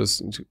situations it was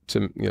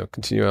to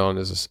continue on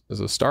as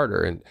a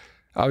starter. And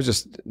I was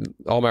just,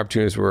 all my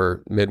opportunities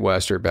were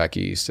Midwest or back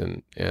East,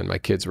 and my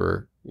kids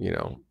were,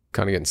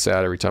 kind of getting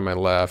sad every time I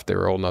left. They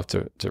were old enough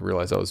to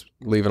realize I was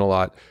leaving a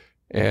lot,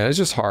 and it's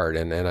just hard.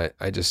 And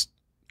I just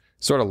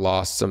sort of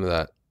lost some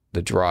of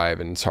the drive,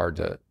 and it's hard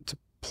to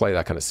play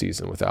that kind of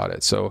season without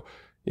it. So,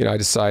 I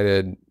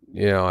decided,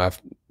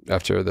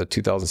 after the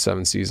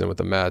 2007 season with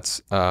the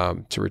Mets,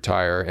 to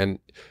retire. And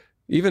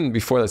even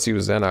before that season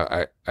was then,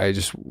 I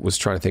just was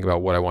trying to think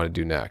about what I want to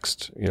do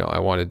next. I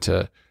wanted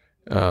to,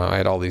 I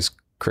had all these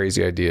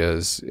crazy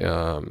ideas.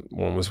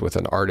 One was with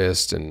an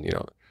artist, and,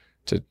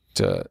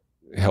 to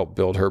help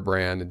build her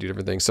brand and do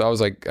different things. So I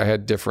was like, I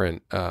had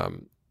different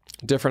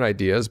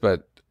ideas,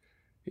 but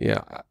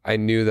I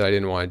knew that I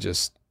didn't want to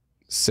just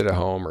sit at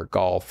home or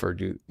golf or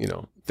do,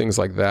 things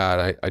like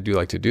that. I do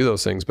like to do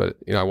those things, but,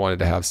 I wanted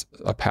to have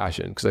a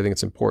passion, because I think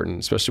it's important,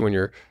 especially when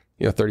you're,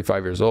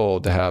 35 years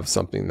old, to have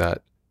something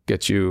that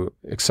gets you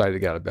excited to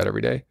get out of bed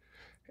every day.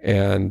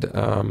 And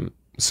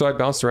so I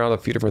bounced around a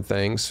few different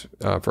things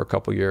for a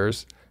couple of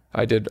years.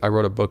 I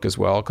wrote a book as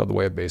well called The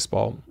Way of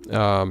Baseball.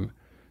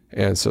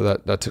 And so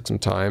that took some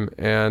time.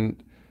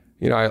 And,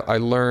 I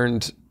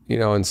learned,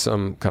 in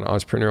some kind of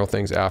entrepreneurial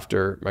things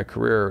after my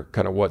career,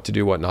 kind of what to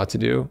do, what not to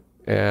do.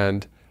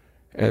 And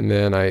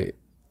then I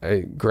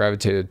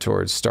gravitated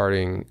towards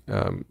starting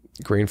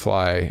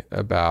Greenfly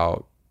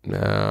about,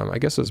 I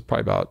guess it was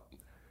probably about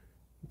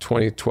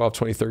 2012,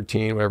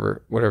 2013,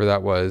 whatever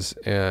that was.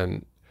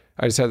 And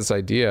I just had this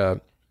idea,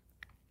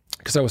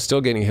 because I was still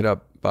getting hit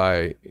up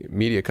by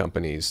media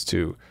companies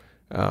to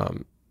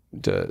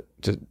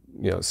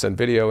send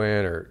video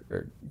in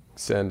or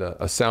send a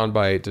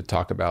soundbite to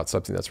talk about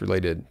something that's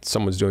related,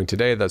 someone's doing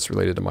today that's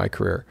related to my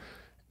career.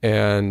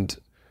 And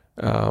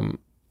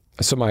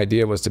so my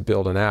idea was to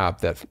build an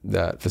app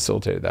that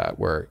facilitated that,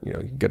 where, you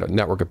get a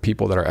network of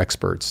people that are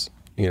experts,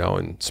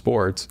 in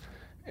sports,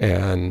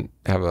 and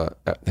have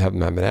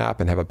them have an app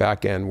and have a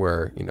back end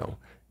where,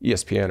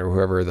 ESPN or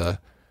whoever the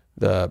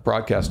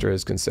broadcaster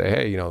is can say,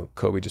 hey,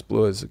 Kobe just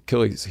blew his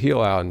Achilles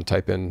heel out, and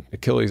type in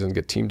Achilles and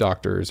get team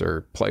doctors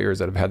or players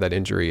that have had that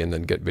injury, and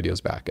then get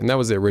videos back. And that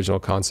was the original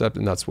concept.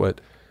 And that's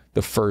what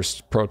the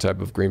first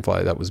prototype of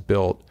Greenfly that was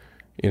built,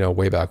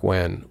 way back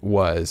when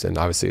was. And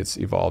obviously it's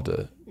evolved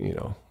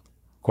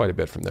quite a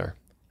bit from there.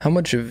 How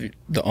much of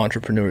the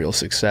entrepreneurial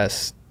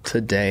success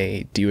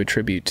today do you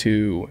attribute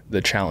to the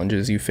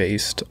challenges you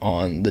faced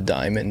on the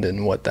diamond,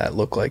 and what that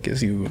looked like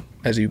as you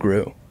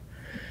grew?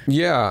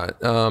 Yeah.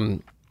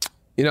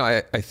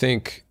 I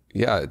think,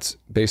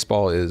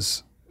 baseball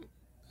is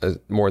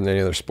more than any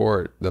other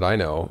sport that I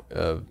know,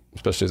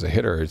 especially as a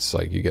hitter. It's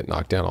like you get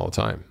knocked down all the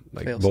time.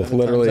 Like fail both 7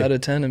 literally times out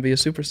of 10 and be a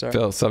superstar.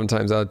 Fail 7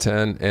 times out of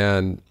 10.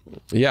 And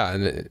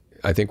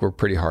I think we're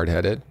pretty hard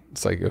headed.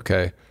 It's like,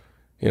 okay,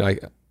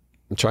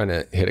 I'm trying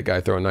to hit a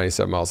guy throwing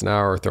 97 miles an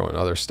hour, throwing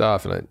other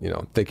stuff. And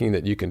thinking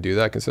that you can do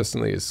that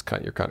consistently is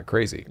you're kind of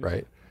crazy.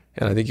 Right.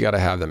 And I think you got to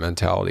have that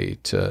mentality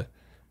to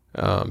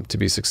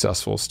be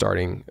successful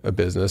starting a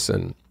business.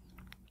 And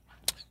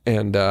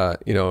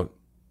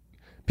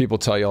people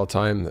tell you all the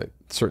time that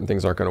certain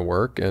things aren't going to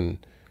work, and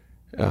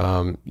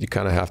you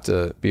kind of have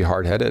to be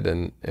hard-headed.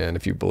 And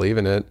if you believe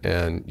in it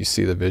and you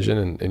see the vision,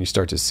 and you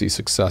start to see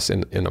success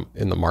in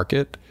the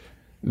market,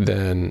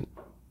 then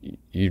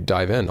you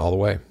dive in all the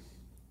way.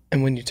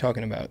 And when you're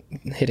talking about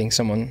hitting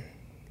someone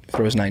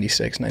throws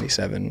 96,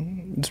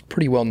 97, it's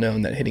pretty well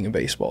known that hitting a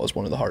baseball is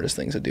one of the hardest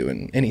things to do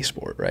in any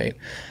sport, right?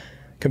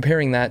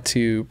 Comparing that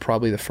to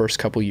probably the first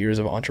couple years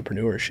of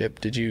entrepreneurship,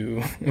 did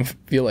you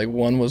feel like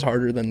one was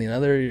harder than the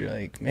other? You're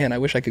like, man, I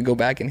wish I could go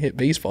back and hit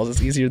baseballs.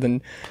 It's easier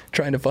than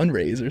trying to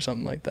fundraise or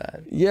something like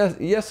that.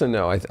 Yes and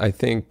no. I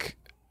think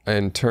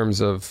in terms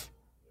of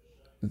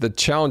the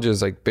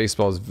challenges, like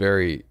baseball is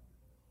very,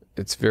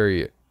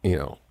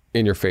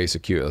 in your face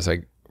acute. It's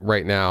like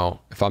right now,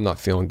 if I'm not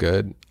feeling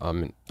good,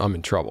 I'm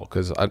in trouble,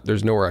 because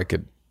there's nowhere I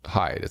could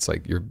hide. It's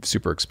like you're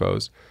super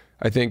exposed.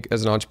 I think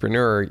as an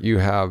entrepreneur, you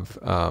have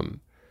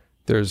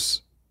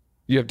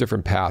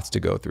different paths to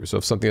go through. So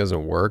if something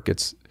doesn't work,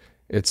 it's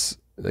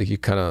like you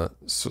kind of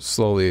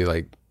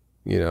slowly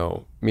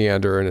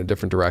meander in a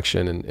different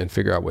direction and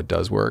figure out what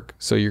does work.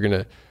 So you're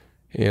gonna,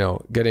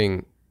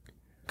 going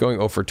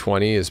 0 for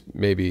 20 is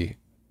maybe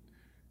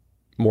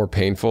more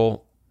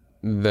painful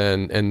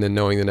than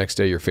knowing the next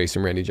day you're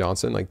facing Randy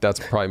Johnson. Like that's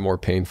probably more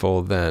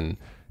painful than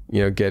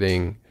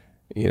getting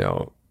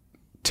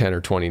 10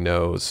 or 20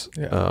 no's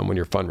when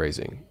you're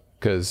fundraising.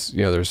 Because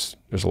there's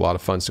a lot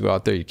of funds to go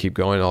out there. You keep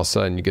going, and all of a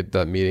sudden you get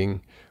that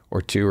meeting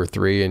or 2 or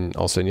 3, and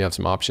all of a sudden you have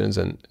some options.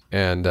 And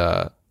when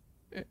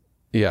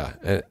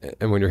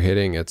you're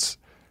hitting, it's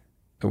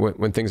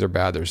when things are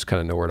bad, there's kind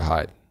of nowhere to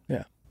hide.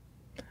 Yeah.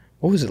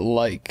 What was it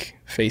like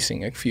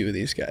facing a few of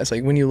these guys?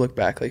 Like when you look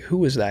back, like who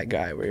was that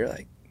guy where you're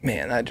like,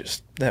 man,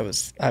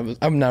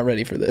 I'm not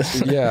ready for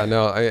this. Yeah,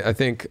 no, I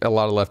think a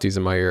lot of lefties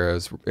in my era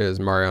is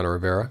Mariano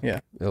Rivera. Yeah.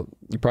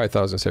 You probably thought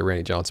I was gonna say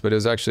Randy Johnson, but it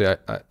was actually,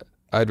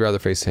 I'd rather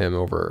face him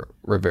over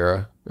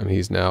Rivera. I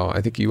mean,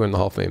 I think he won the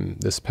Hall of Fame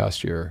this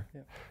past year.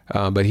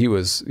 Yeah. But he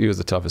was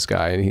the toughest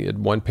guy, and he had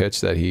one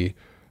pitch that he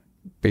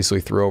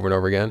basically threw over and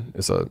over again.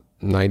 It's a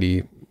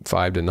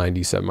 95 to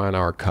 97 mile an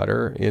hour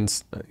cutter in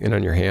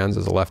on your hands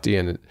as a lefty.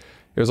 And it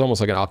was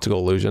almost like an optical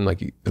illusion.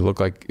 Like it looked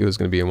like it was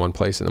going to be in one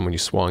place. And then when you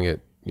swung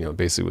it,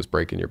 basically was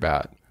breaking your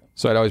bat.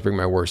 So I'd always bring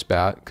my worst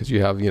bat because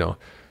you have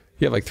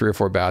like 3 or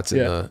 4 bats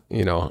in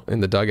in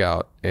the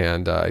dugout.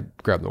 And I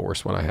grabbed the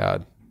worst one I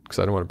had because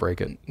I didn't want to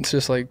break it. It's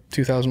just like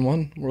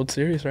 2001 World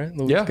Series, right?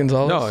 Luis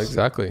Gonzalez. No,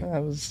 exactly. I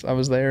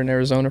was there in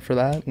Arizona for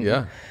that.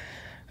 Yeah.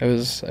 It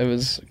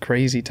was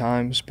crazy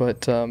times,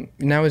 but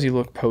now as you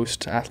look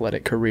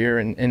post-athletic career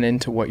and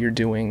into what you're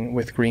doing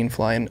with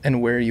Greenfly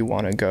and where you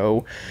want to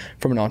go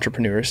from an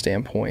entrepreneur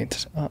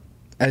standpoint,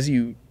 as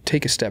you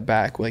take a step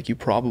back, like you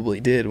probably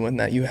did when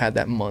you had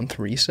that month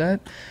reset,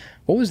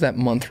 what was that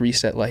month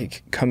reset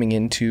like coming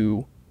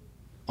into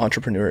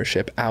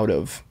entrepreneurship out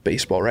of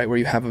baseball, right? Where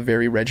you have a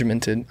very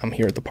regimented, I'm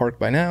here at the park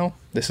by now,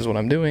 this is what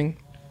I'm doing.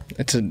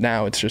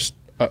 Now it's just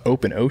an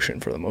open ocean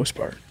for the most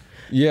part.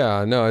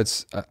 Yeah, no,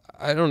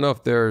 I don't know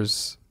if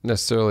there's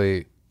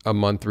necessarily a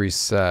month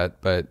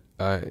reset, but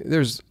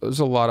there's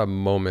a lot of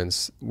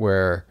moments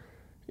where,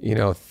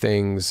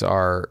 things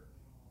are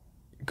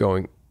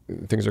going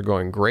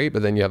great,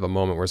 but then you have a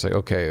moment where it's like,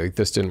 okay, like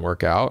this didn't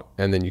work out.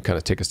 And then you kind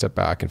of take a step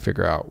back and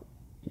figure out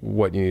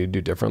what you need to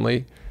do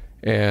differently.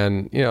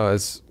 And,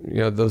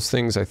 those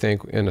things I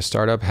think in a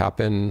startup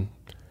happen,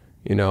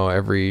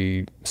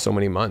 every so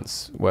many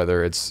months,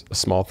 whether it's a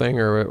small thing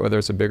or whether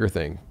it's a bigger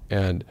thing.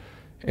 And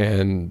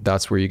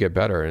that's where you get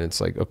better. And it's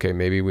like, okay,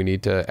 maybe we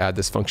need to add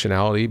this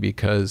functionality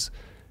because,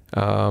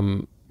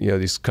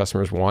 these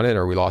customers want it,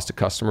 or we lost a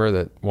customer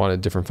that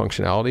wanted different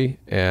functionality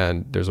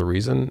and there's a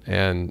reason,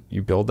 and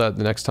you build that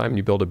the next time,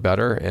 you build it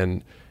better.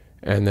 And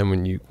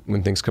then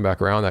when things come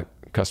back around, that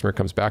customer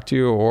comes back to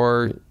you,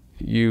 or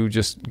you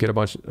just get a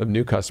bunch of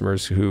new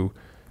customers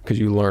because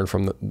you learn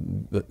from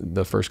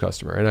the first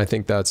customer. And I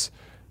think that's,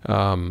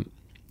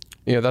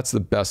 that's the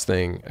best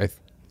thing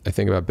I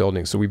think about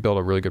building. So we build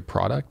a really good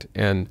product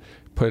and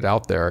put it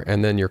out there,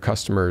 and then your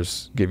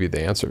customers give you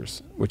the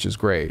answers, which is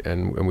great.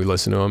 And we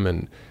listen to them,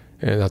 and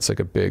that's like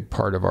a big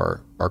part of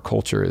our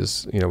culture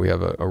is, we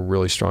have a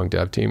really strong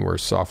dev team. We're a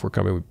software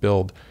company. We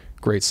build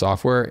great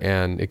software,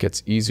 and it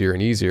gets easier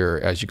and easier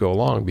as you go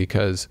along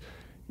because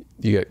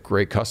you get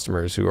great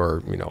customers who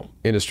are,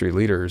 industry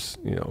leaders,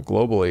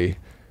 globally,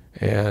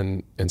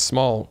 and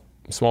small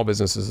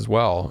businesses as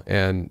well.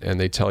 And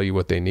they tell you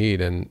what they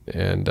need, and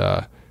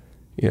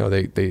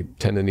they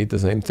tend to need the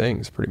same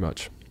things pretty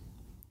much.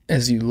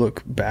 As you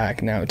look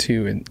back now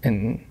too,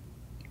 and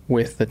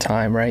with the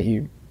time, right,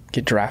 you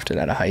get drafted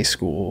out of high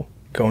school,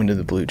 going to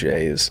the Blue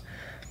Jays.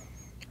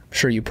 I'm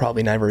sure you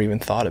probably never even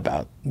thought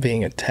about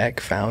being a tech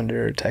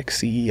founder, tech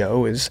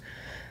CEO. As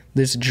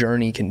this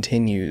journey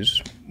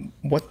continues,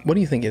 what do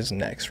you think is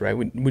next, right?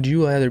 Would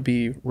you either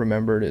be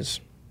remembered as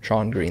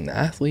Sean Green the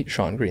athlete,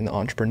 Sean Green the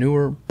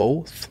entrepreneur,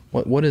 both?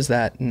 What is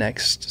that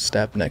next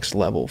step, next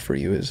level for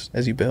you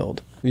as you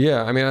build?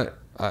 Yeah, I mean,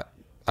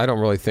 I don't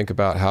really think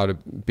about how to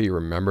be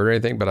remembered or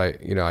anything, but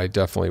I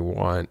definitely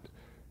want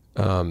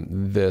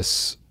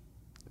this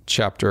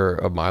chapter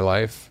of my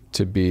life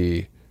to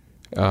be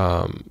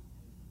the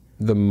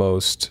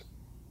most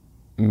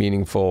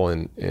meaningful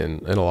in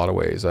a lot of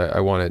ways. I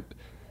want it.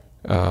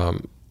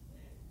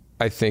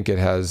 I think it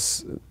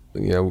has.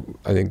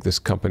 I think this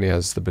company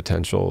has the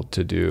potential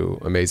to do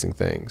amazing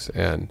things,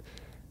 and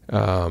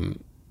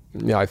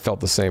I felt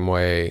the same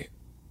way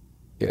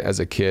as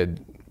a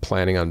kid,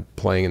 planning on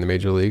playing in the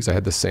major leagues. I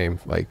had the same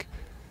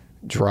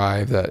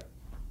drive that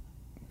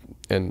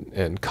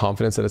and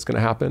confidence that it's going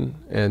to happen.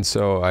 And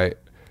so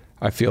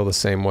I feel the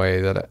same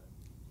way that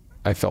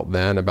I felt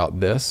then about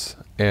this.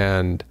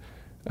 And,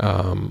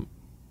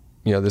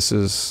 this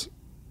is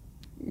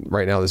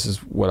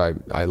what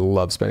I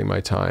love spending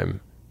my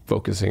time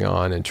focusing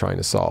on and trying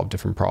to solve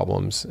different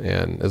problems.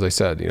 And as I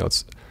said, it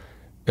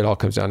all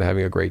comes down to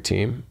having a great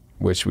team,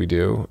 which we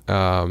do.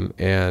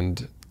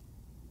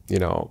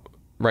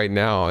 Right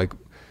now,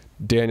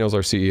 Daniel's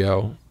our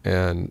CEO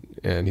and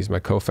he's my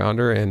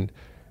co-founder, and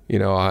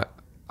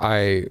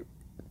I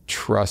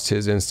trust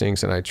his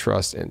instincts, and I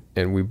trust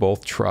and we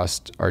both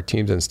trust our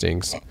team's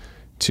instincts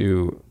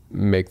to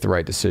make the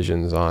right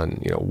decisions on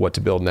what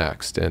to build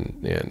next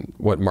and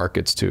what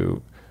markets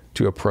to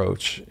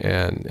approach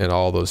and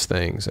all those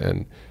things.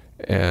 And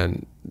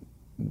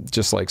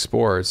just like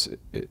sports,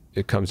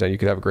 it comes down, you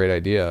could have a great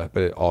idea,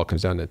 but it all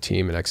comes down to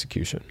team and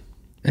execution.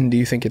 And do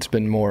you think it's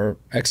been more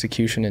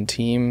execution and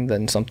team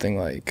than something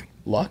like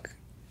luck?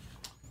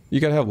 You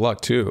got to have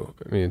luck too.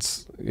 I mean,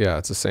 it's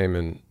the same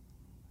in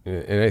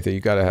anything. You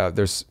got to have,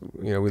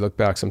 we look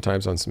back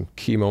sometimes on some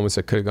key moments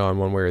that could have gone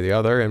one way or the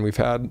other, and we've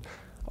had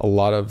a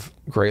lot of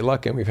great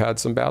luck and we've had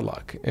some bad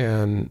luck.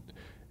 And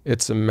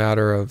it's a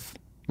matter of,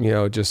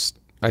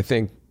 I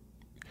think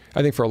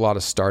for a lot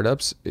of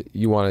startups,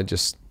 you want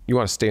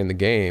to stay in the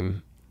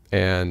game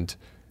and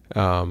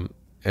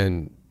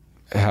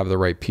have the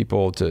right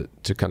people to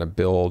kind of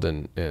build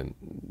and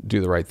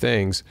do the right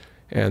things.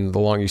 And the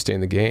longer you stay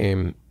in the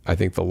game, I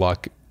think the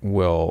luck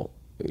will,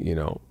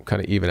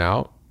 kind of even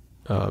out.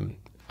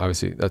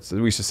 obviously that's,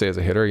 we used to say as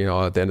a hitter,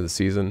 at the end of the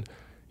season,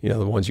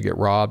 the ones you get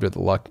robbed or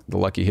the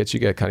lucky hits you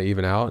get kind of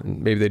even out,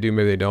 and maybe they do,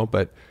 maybe they don't.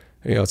 But,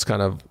 it's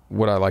kind of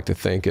what I like to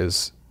think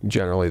is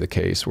generally the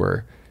case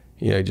where,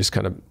 you just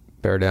kind of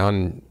bear down,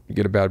 and you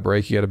get a bad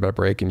break,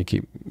 and you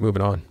keep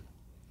moving on.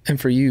 And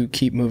for you,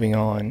 keep moving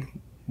on.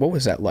 What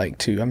was that like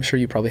too? I'm sure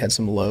you probably had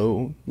some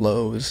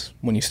lows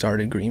when you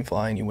started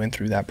Greenfly and you went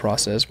through that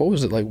process. What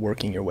was it like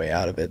working your way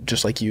out of it?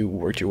 Just like you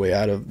worked your way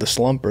out of the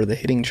slump or the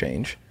hitting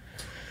change?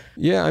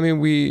 Yeah. I mean,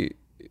 we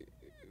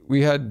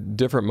had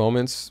different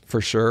moments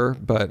for sure,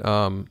 but,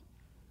 I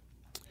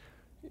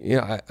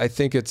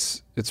think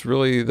it's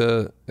really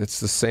it's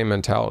the same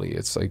mentality.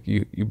 It's like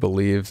you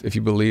believe, if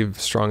you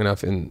believe strong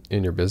enough in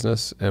your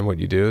business and what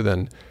you do,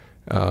 then,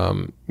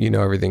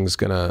 everything's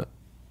gonna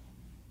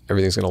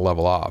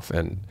level off.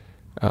 And,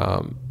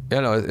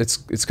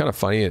 it's kind of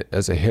funny.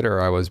 As a hitter,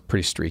 I was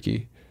pretty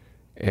streaky,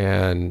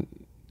 and,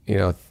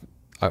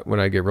 when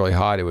I get really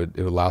hot, it would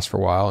last for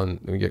a while, and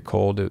when we get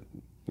cold, it,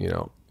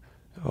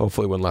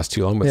 hopefully it wouldn't last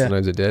too long, but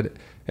sometimes it did.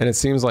 And it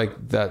seems like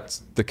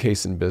that's the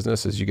case in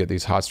business, is you get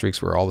these hot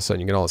streaks where all of a sudden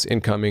you get all this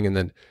incoming, and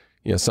then,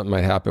 something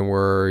might happen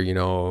where,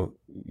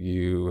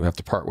 you have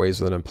to part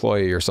ways with an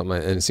employee or something.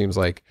 And it seems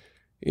like,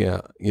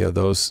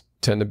 those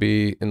tend to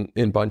be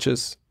in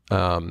bunches.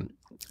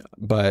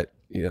 But,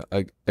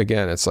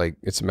 again, it's like,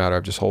 it's a matter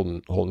of just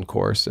holding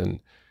course and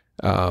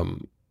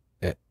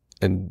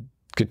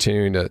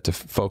continuing to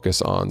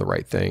focus on the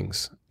right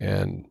things.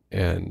 And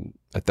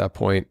at that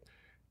point,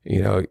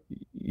 you're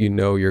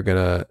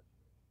gonna,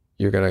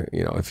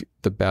 if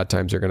the bad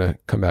times are gonna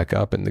come back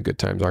up and the good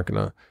times aren't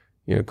gonna,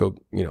 go,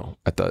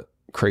 at the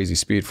crazy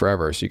speed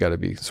forever. So you got to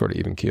be sort of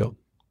even keeled.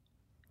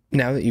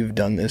 Now that you've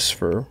done this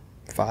for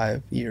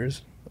 5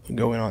 years,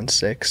 going on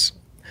 6,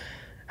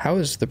 how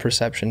is the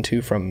perception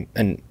too from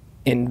an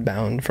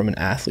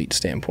athlete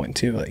standpoint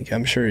too? Like,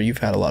 I'm sure you've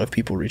had a lot of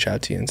people reach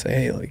out to you and say,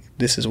 hey, like,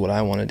 this is what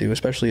I want to do,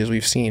 especially as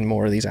we've seen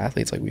more of these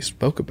athletes, like we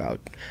spoke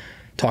about,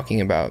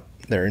 talking about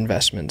their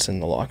investments in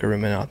the locker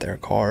room and out their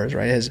cars,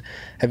 right?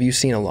 Have you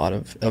seen a lot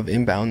of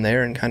inbound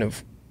there, and kind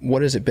of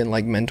what has it been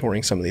like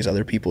mentoring some of these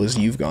other people as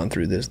you've gone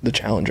through the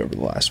challenge over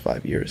the last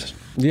 5 years?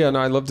 Yeah, no,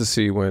 I'd love to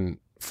see when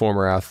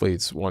former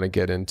athletes want to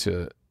get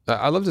into,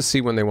 I love to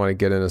see when they want to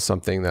get into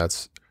something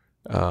that's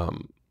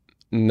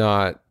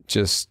not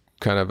just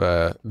kind of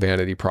a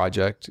vanity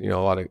project. A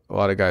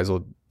lot of guys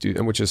will do,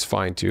 and which is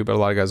fine too, but a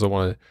lot of guys will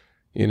want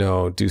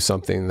to, do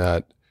something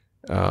that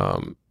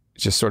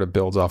just sort of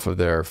builds off of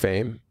their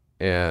fame,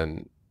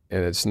 and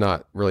it's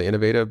not really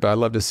innovative. But I'd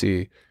love to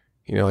see,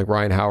 like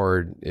Ryan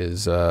Howard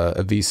is a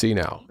VC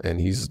now, and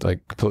he's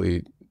like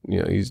completely,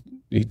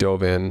 he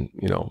dove in,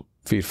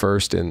 feet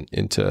first and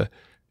into,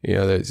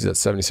 he's at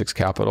 76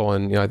 Capital,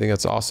 and I think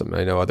that's awesome.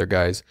 I know other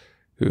guys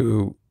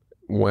who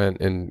went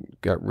and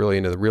got really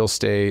into the real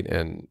estate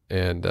and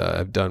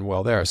have done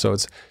well there. So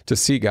it's to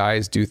see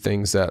guys do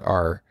things that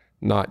are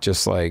not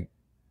just like,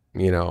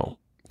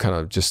 kind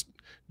of just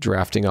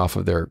drafting off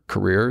of their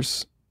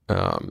careers.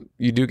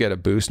 You do get a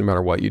boost no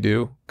matter what you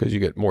do, because you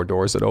get more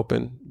doors that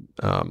open.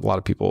 A lot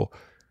of people,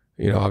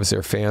 obviously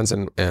are fans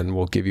and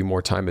will give you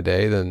more time a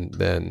day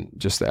than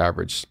just the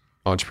average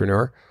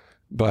entrepreneur.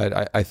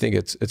 But I think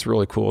it's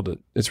really cool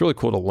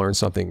to learn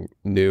something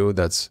new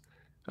that's,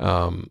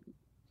 a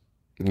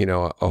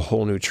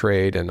whole new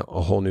trade and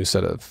a whole new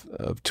set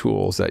of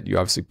tools that you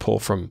obviously pull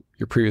from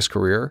your previous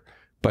career,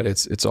 but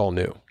it's all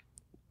new.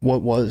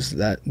 What was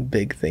that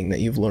big thing that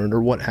you've learned,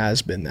 or what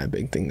has been that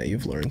big thing that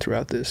you've learned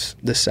throughout this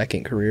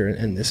second career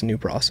and this new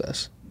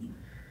process?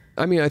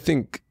 I mean, I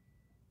think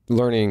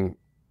learning,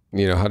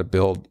 how to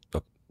build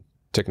a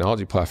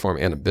technology platform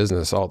and a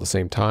business all at the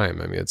same time.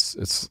 I mean,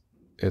 it's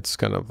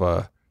kind of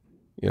a,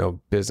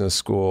 business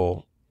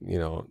school,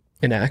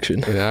 in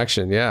action.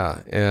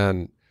 Yeah.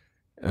 And,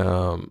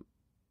 I'm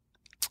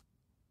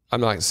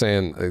not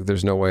saying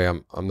there's no way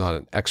I'm not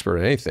an expert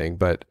at anything,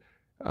 but,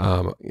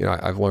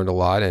 I've learned a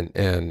lot,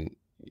 and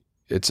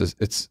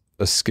it's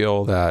a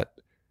skill that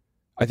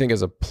I think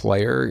as a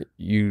player,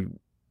 you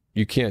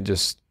can't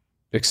just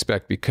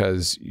expect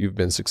because you've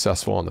been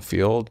successful on the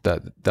field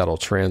that'll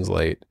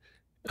translate,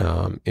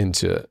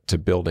 into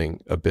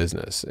building a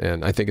business.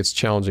 And I think it's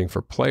challenging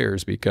for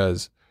players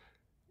because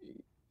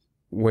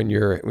when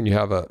you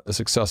have a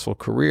successful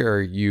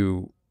career,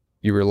 you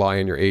rely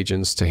on your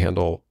agents to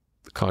handle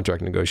the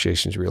contract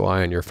negotiations. You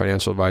rely on your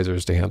financial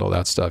advisors to handle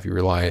that stuff. You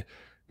rely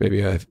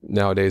maybe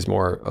nowadays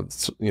more of,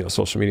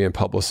 social media and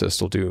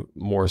publicists will do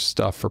more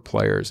stuff for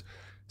players.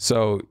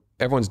 So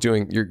everyone's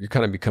you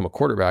kind of become a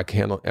quarterback,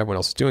 handle everyone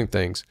else is doing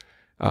things.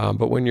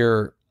 But when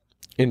you're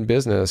in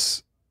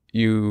business,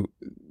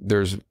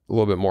 there's a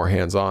little bit more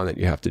hands-on that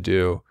you have to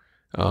do,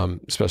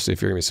 especially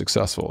if you're gonna be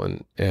successful.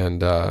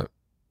 And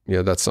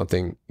that's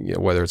something,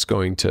 whether it's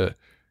going to,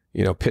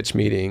 pitch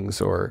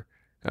meetings or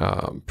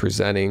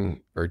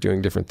presenting or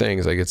doing different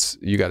things, like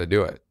you got to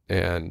do it.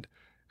 And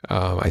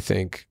I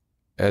think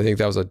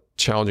that was a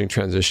challenging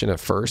transition at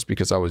first,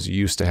 because I was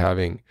used to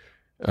having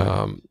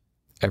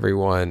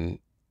everyone,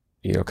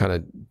 kind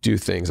of do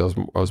things. I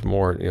was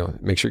more,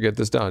 make sure you get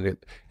this done.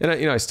 And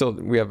I still,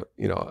 we have,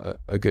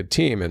 a good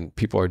team and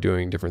people are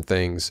doing different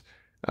things.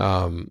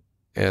 And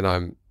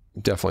I'm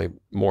definitely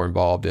more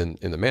involved in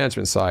the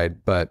management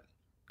side, but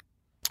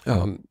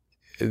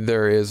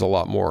there is a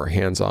lot more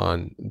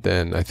hands-on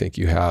than I think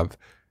you have,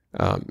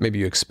 maybe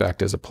you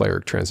expect as a player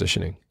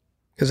transitioning.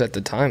 Because at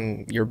the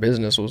time, your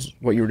business was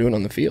what you were doing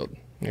on the field.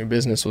 Your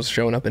business was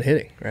showing up and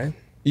hitting, right?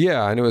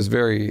 Yeah, and it was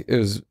very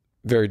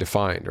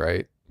defined,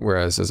 right?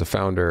 Whereas as a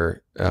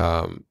founder,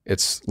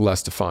 it's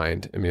less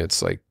defined. I mean,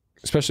 it's like,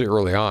 especially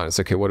early on, it's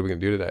like, okay, what are we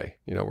gonna do today?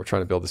 We're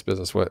trying to build this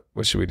business. What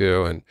should we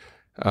do? And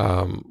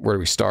where do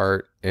we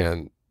start?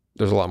 And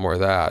there's a lot more of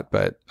that.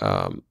 But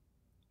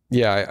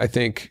I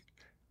think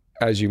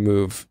as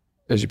you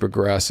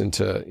progress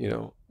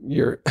into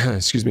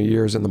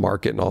years in the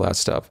market and all that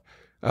stuff,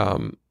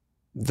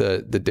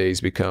 the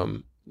days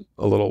become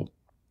a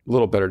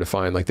little better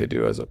defined, like they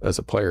do as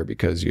a player,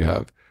 because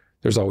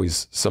there's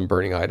always some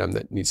burning item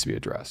that needs to be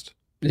addressed.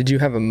 Did you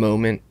have a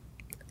moment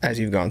as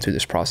you've gone through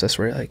this process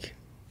where you're like,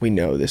 we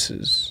know this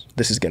is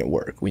going to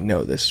work. We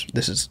know this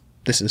is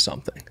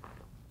something.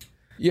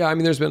 Yeah. I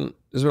mean, there's been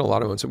a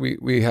lot of moments.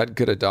 We had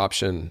good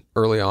adoption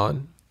early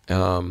on.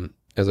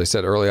 As I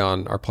said, early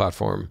on, our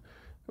platform,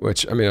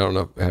 which, I mean, I don't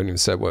know, I haven't even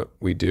said what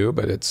we do,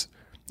 but it's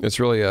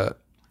really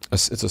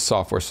it's a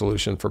software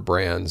solution for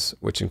brands,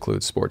 which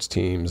includes sports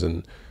teams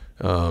and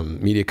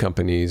media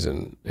companies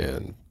and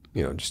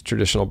just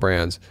traditional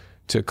brands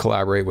to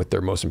collaborate with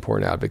their most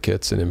important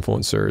advocates and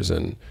influencers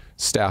and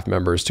staff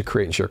members to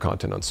create and share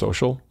content on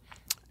social.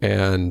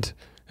 And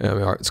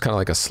it's kind of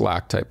like a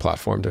Slack type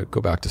platform, to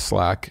go back to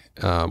Slack,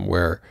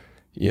 where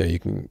you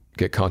can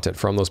get content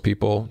from those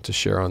people to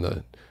share on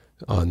the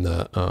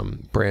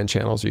brand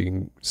channels. You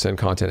can send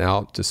content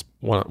out, just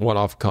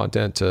one-off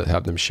content, to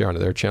have them share onto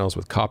their channels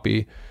with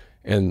copy.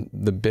 And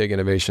the big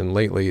innovation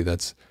lately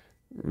that's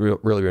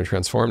really been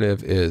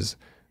transformative is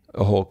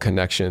a whole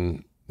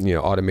connection,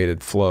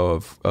 automated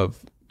flow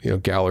of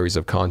galleries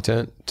of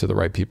content to the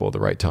right people at the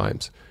right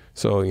times.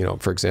 So,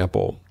 for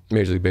example,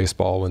 Major League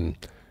Baseball, when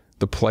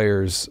the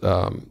players,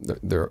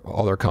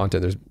 all their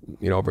content, there's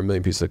over 1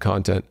 million pieces of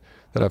content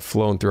that have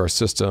flowed through our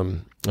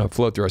system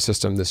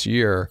this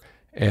year.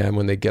 And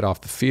when they get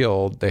off the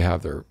field, they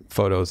have their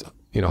photos,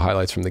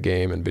 highlights from the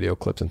game and video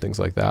clips and things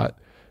like that.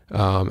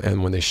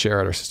 And when they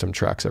share it, our system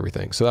tracks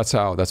everything. So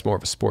that's more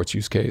of a sports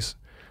use case.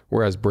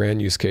 Whereas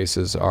brand use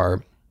cases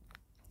are,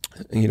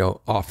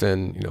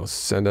 often,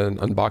 send an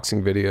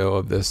unboxing video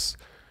of this,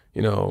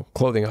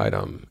 clothing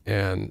item,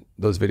 and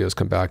those videos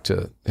come back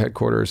to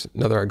headquarters.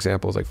 Another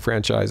example is like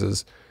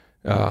franchises,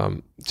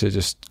 to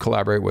just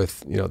collaborate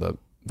with,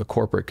 the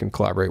corporate can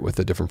collaborate with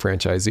the different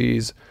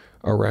franchisees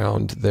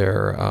around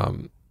their,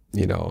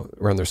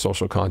 around their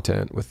social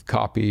content with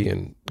copy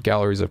and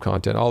galleries of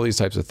content, all these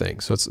types of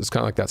things. So it's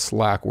kind of like that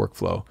Slack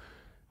workflow.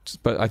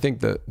 But I think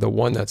the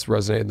one that's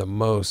resonated the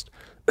most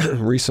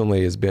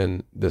recently has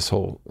been this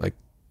whole like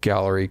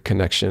gallery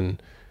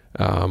connection,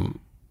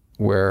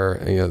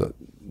 where,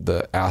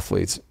 the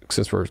athletes,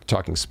 since we're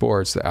talking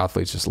sports, the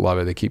athletes just love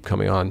it. They keep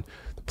coming on.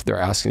 They're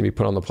asking to be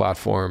put on the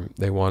platform.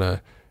 They want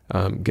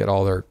to get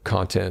all their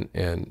content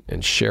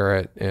and share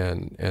it.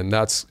 And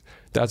that's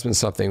been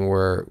something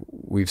where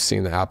we've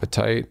seen the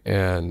appetite,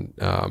 and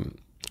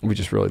we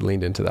just really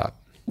leaned into that.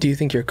 Do you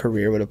think your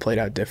career would have played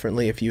out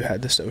differently if you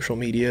had the social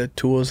media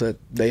tools that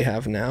they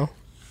have now?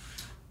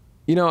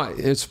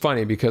 It's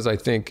funny because I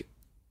think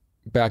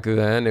back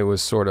then it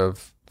was sort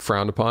of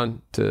frowned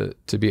upon to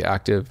be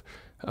active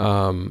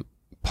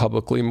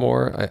publicly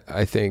more.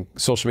 I think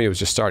social media was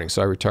just starting.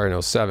 So I retired in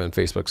 2007.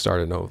 Facebook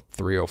started in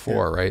 2003, 2004,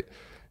 yeah.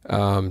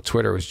 Right?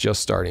 Twitter was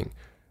just starting.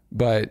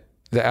 But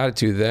the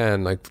attitude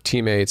then, like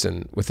teammates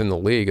and within the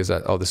league, is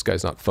that, this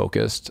guy's not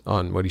focused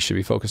on what he should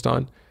be focused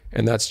on.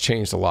 And that's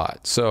changed a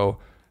lot. So,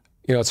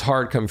 it's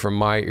hard coming from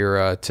my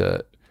era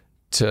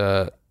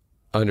to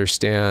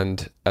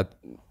understand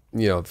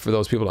for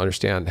those people to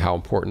understand how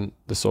important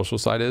the social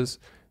side is.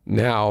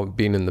 Now,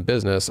 being in the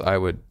business, I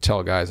would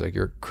tell guys like,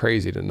 you're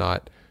crazy to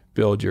not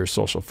build your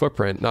social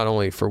footprint, not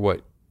only for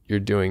what you're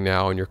doing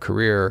now in your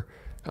career,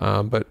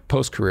 but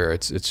post-career.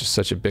 It's just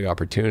such a big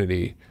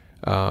opportunity.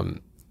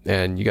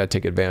 And you got to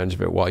take advantage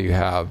of it while you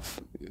have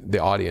the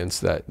audience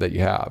that you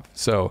have.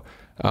 So,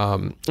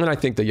 and I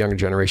think the younger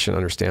generation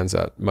understands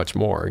that much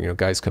more.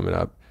 Guys coming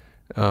up,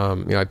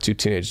 I have 2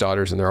 teenage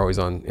daughters, and they're always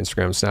on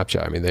Instagram and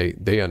Snapchat. I mean,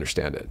 they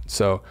understand it.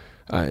 So,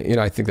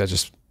 I think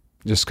that's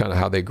just kind of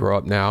how they grow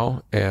up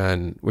now,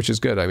 and which is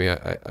good. I mean,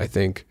 I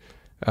think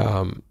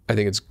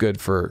it's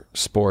good for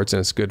sports, and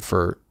it's good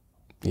for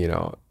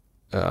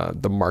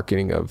the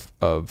marketing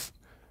of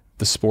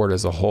the sport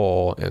as a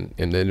whole, and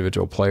the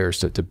individual players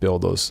to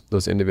build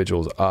those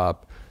individuals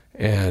up,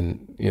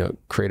 and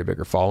create a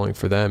bigger following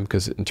for them,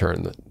 because in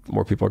turn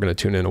more people are going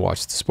to tune in and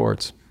watch the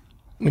sports.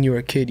 When you were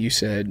a kid, you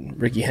said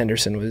Rickey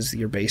Henderson was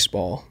your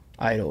baseball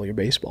idol, your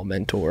baseball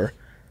mentor.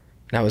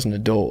 Now as an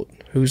adult,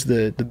 who's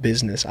the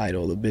business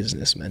idol, the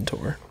business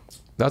mentor?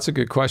 That's a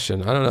good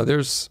question. I don't know.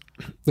 There's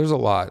a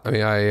lot. I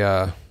mean,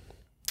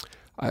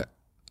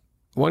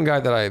 one guy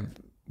that I've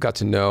got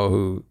to know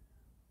who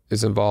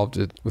is involved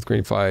with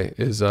Greenfly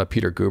is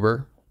Peter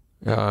Guber.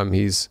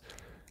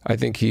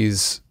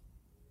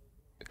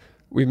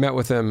 We've met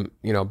with him,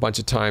 a bunch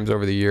of times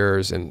over the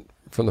years, and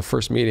from the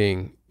first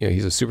meeting,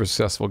 he's a super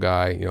successful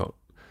guy.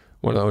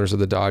 One of the owners of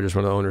the Dodgers,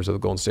 one of the owners of the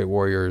Golden State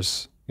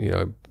Warriors.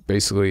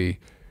 Basically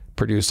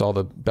produced all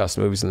the best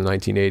movies in the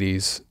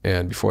 1980s,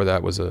 and before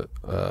that was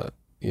a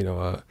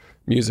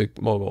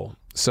music mogul.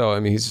 So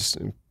he's just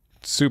a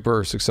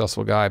super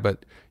successful guy.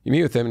 But you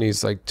meet with him, and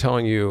he's like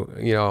telling you,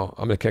 I'm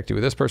going to connect you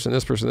with this person,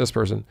 this person, this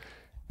person,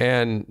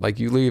 and like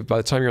you leave. By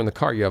the time you're in the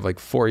car, you have like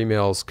 4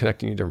 emails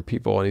connecting you to different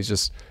people,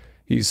 and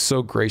he's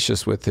so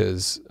gracious with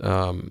his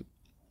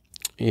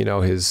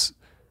his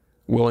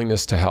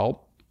willingness to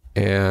help,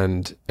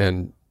 and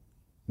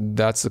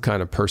that's the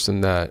kind of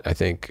person that I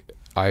think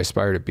I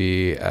aspire to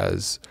be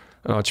as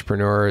an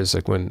entrepreneur. Is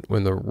like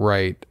when the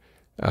right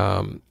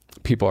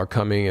people are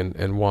coming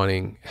and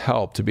wanting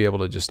help, to be able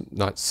to just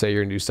not say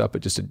you're gonna do stuff,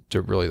 but just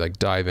to really like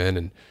dive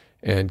in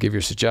and give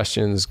your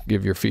suggestions,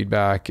 give your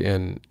feedback,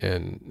 and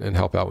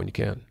help out when you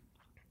can.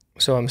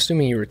 So I'm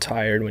assuming you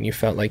retired when you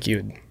felt like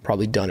you'd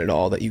probably done it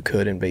all that you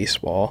could in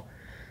baseball.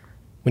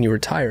 When you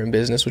retire in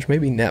business, which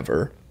maybe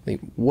never,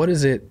 like, what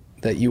is it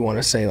that you want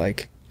to say,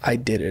 like, I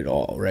did it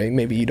all, right?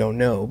 Maybe you don't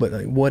know, but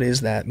like, what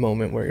is that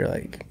moment where you're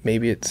like,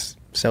 maybe it's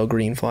sell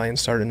Greenfly and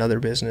start another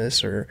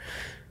business, or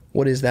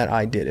what is that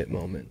I did it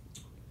moment?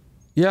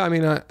 Yeah,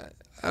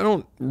 I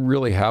don't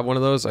really have one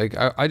of those. Like,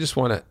 I just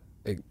want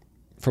to,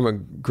 from a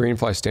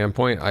Greenfly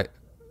standpoint,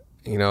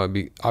 it'd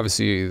be,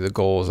 obviously the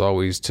goal is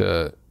always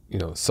to,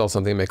 sell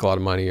something, make a lot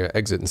of money, or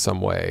exit in some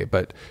way.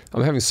 But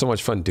I'm having so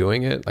much fun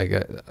doing it. Like,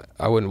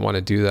 I wouldn't want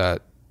to do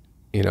that,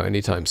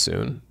 anytime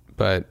soon.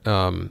 But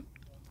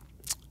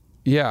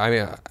yeah,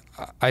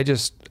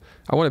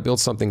 I want to build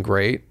something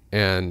great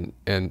and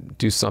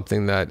do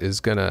something that is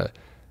gonna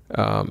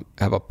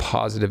have a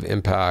positive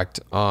impact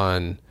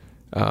on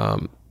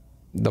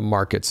the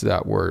markets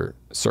that we're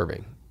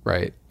serving,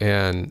 right?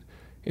 And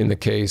in the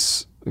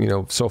case,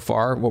 so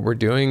far what we're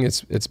doing,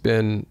 it's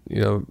been,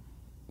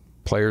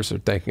 players are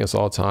thanking us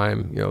all the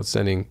time,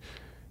 sending,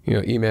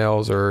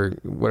 emails or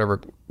whatever,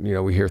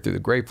 we hear through the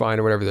grapevine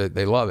or whatever,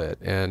 they love it.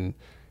 And,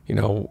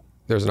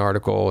 there's an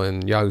article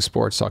in Yahoo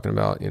Sports talking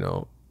about,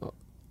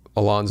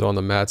 Alonso on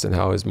the Mets and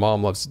how his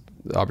mom loves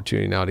the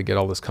opportunity now to get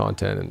all this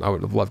content. And I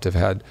would have loved to have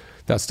had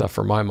that stuff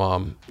for my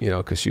mom,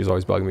 because she was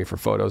always bugging me for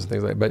photos and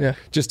things like that. But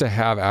just to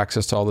have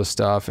access to all this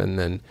stuff, and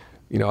then,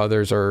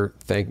 others are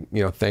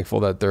thankful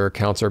that their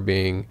accounts are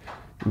being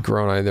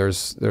grown.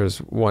 There's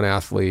one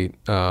athlete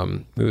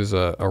who's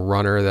a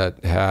runner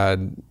that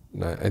had,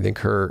 I think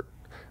her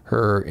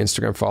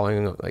Instagram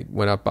following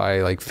went up by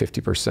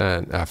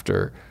 50%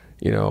 after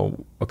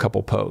a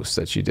couple posts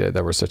that she did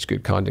that were such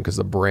good content, because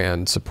the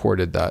brand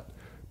supported that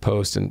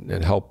post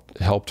and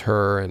helped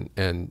her,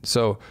 and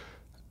so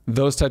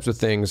those types of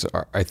things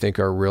I think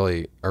are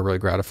really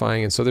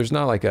gratifying. And so there's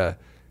not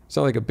it's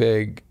not like a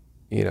big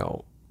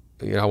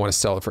I want to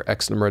sell it for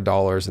X number of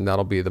dollars and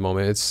that'll be the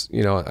moment. It's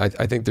I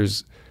think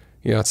there's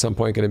at some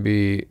point going to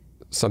be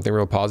something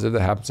real positive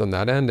that happens on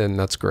that end, and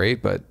that's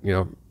great. But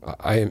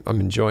I'm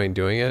enjoying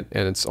doing it,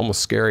 and it's almost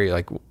scary.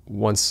 Like,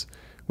 once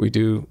we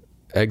do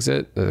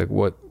exit, like,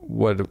 what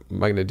am I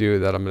going to do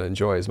that I'm going to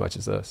enjoy as much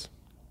as this?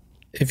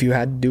 If you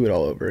had to do it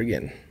all over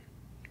again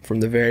from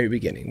the very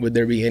beginning, would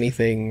there be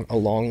anything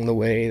along the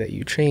way that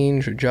you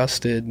changed,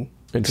 adjusted?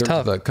 In terms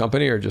of the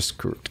company, or just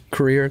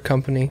career,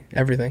 company,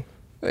 everything?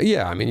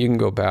 Yeah, you can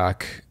go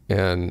back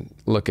and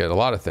look at a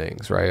lot of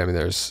things, right?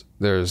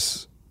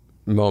 There's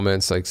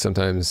moments, like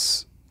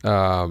sometimes,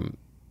 I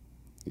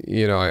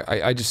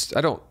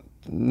don't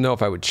know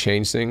if I would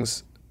change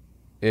things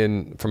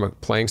from a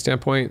playing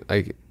standpoint.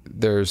 Like,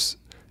 there's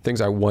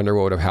things I wonder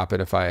what would have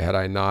happened if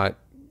I not,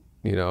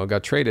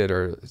 got traded,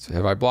 or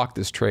have I blocked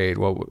this trade?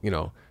 What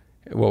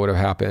would have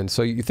happened?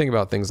 So you think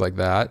about things like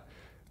that.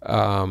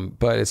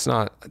 But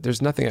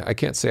there's nothing, I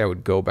can't say I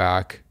would go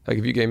back. Like,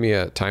 if you gave me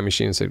a time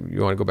machine and said,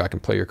 you want to go back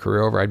and play your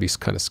career over, I'd be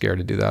kind of scared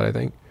to do that, I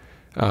think.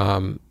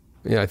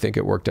 I think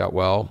it worked out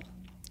well.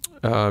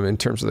 In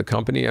terms of the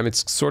company,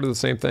 it's sort of the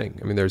same thing.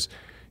 There's,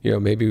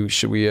 maybe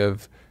should we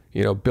have,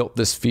 built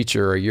this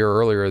feature a year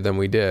earlier than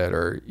we did,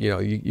 or,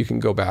 you can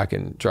go back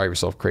and drive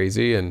yourself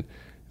crazy and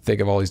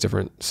think of all these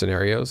different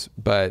scenarios.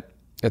 But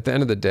at the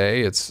end of the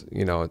day, it's,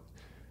 the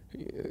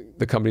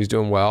company's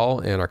doing well,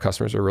 and our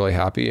customers are really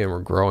happy, and we're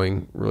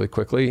growing really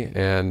quickly.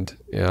 And,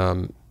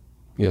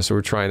 so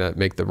we're trying to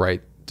make the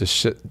right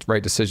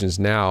decisions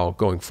now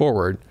going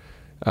forward.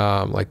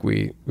 Like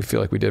we feel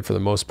like we did for the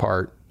most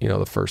part,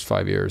 the first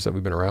 5 years that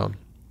we've been around.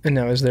 And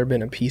now, has there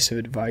been a piece of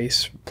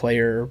advice,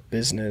 player,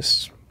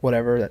 business,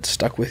 whatever, that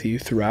stuck with you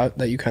throughout,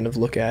 that you kind of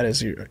look at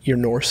as your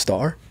North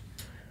Star?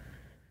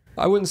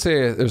 I wouldn't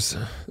say there's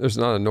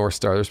not a North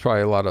Star. There's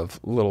probably a lot of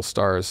little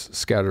stars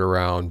scattered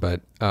around,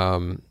 but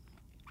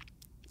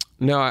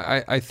no,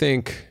 I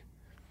think,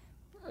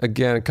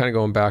 again, kind of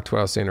going back to what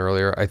I was saying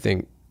earlier, I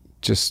think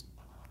just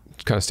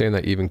kind of staying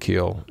that even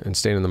keel and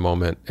staying in the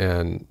moment,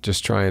 and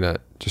just trying to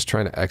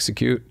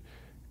execute,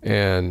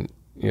 and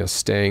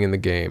staying in the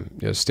game,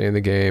 stay in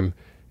the game,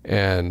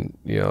 and,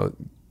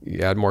 you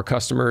add more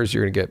customers,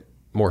 you're going to get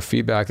more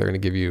feedback. They're going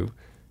to give you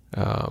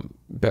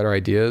better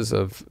ideas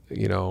of,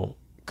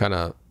 kind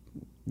of,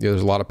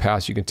 there's a lot of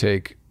paths you can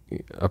take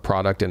a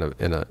product in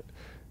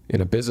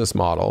a business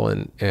model,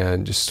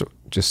 and just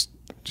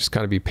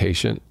kind of be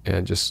patient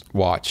and just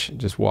watch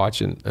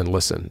and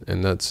listen.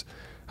 And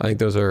I think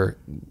those are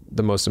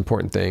the most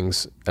important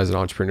things as an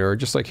entrepreneur,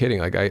 just like hitting.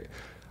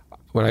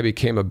 When I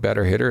became a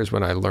better hitter is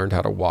when I learned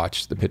how to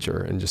watch the pitcher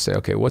and just say,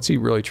 okay, what's he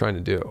really trying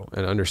to do,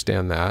 and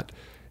understand that.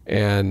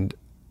 And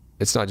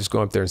it's not just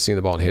going up there and seeing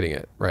the ball and hitting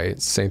it, right?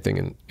 It's the same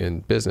thing in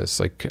business.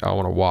 Like, I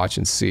want to watch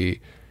and see,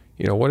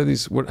 how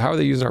are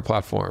they using our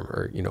platform,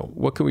 or,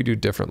 what can we do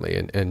differently,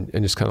 and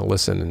just kind of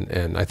listen.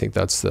 And I think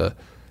that's the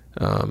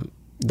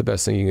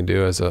best thing you can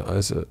do as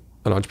an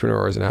entrepreneur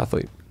or as an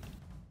athlete.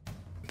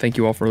 Thank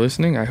you all for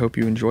listening. I hope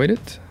you enjoyed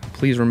it.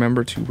 Please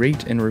remember to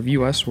rate and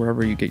review us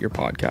wherever you get your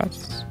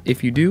podcasts.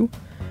 If you do,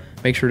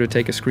 make sure to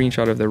take a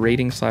screenshot of the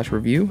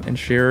rating/review and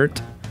share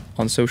it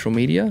on social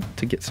media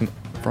to get some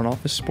front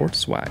office sports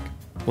swag.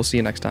 We'll see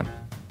you next time.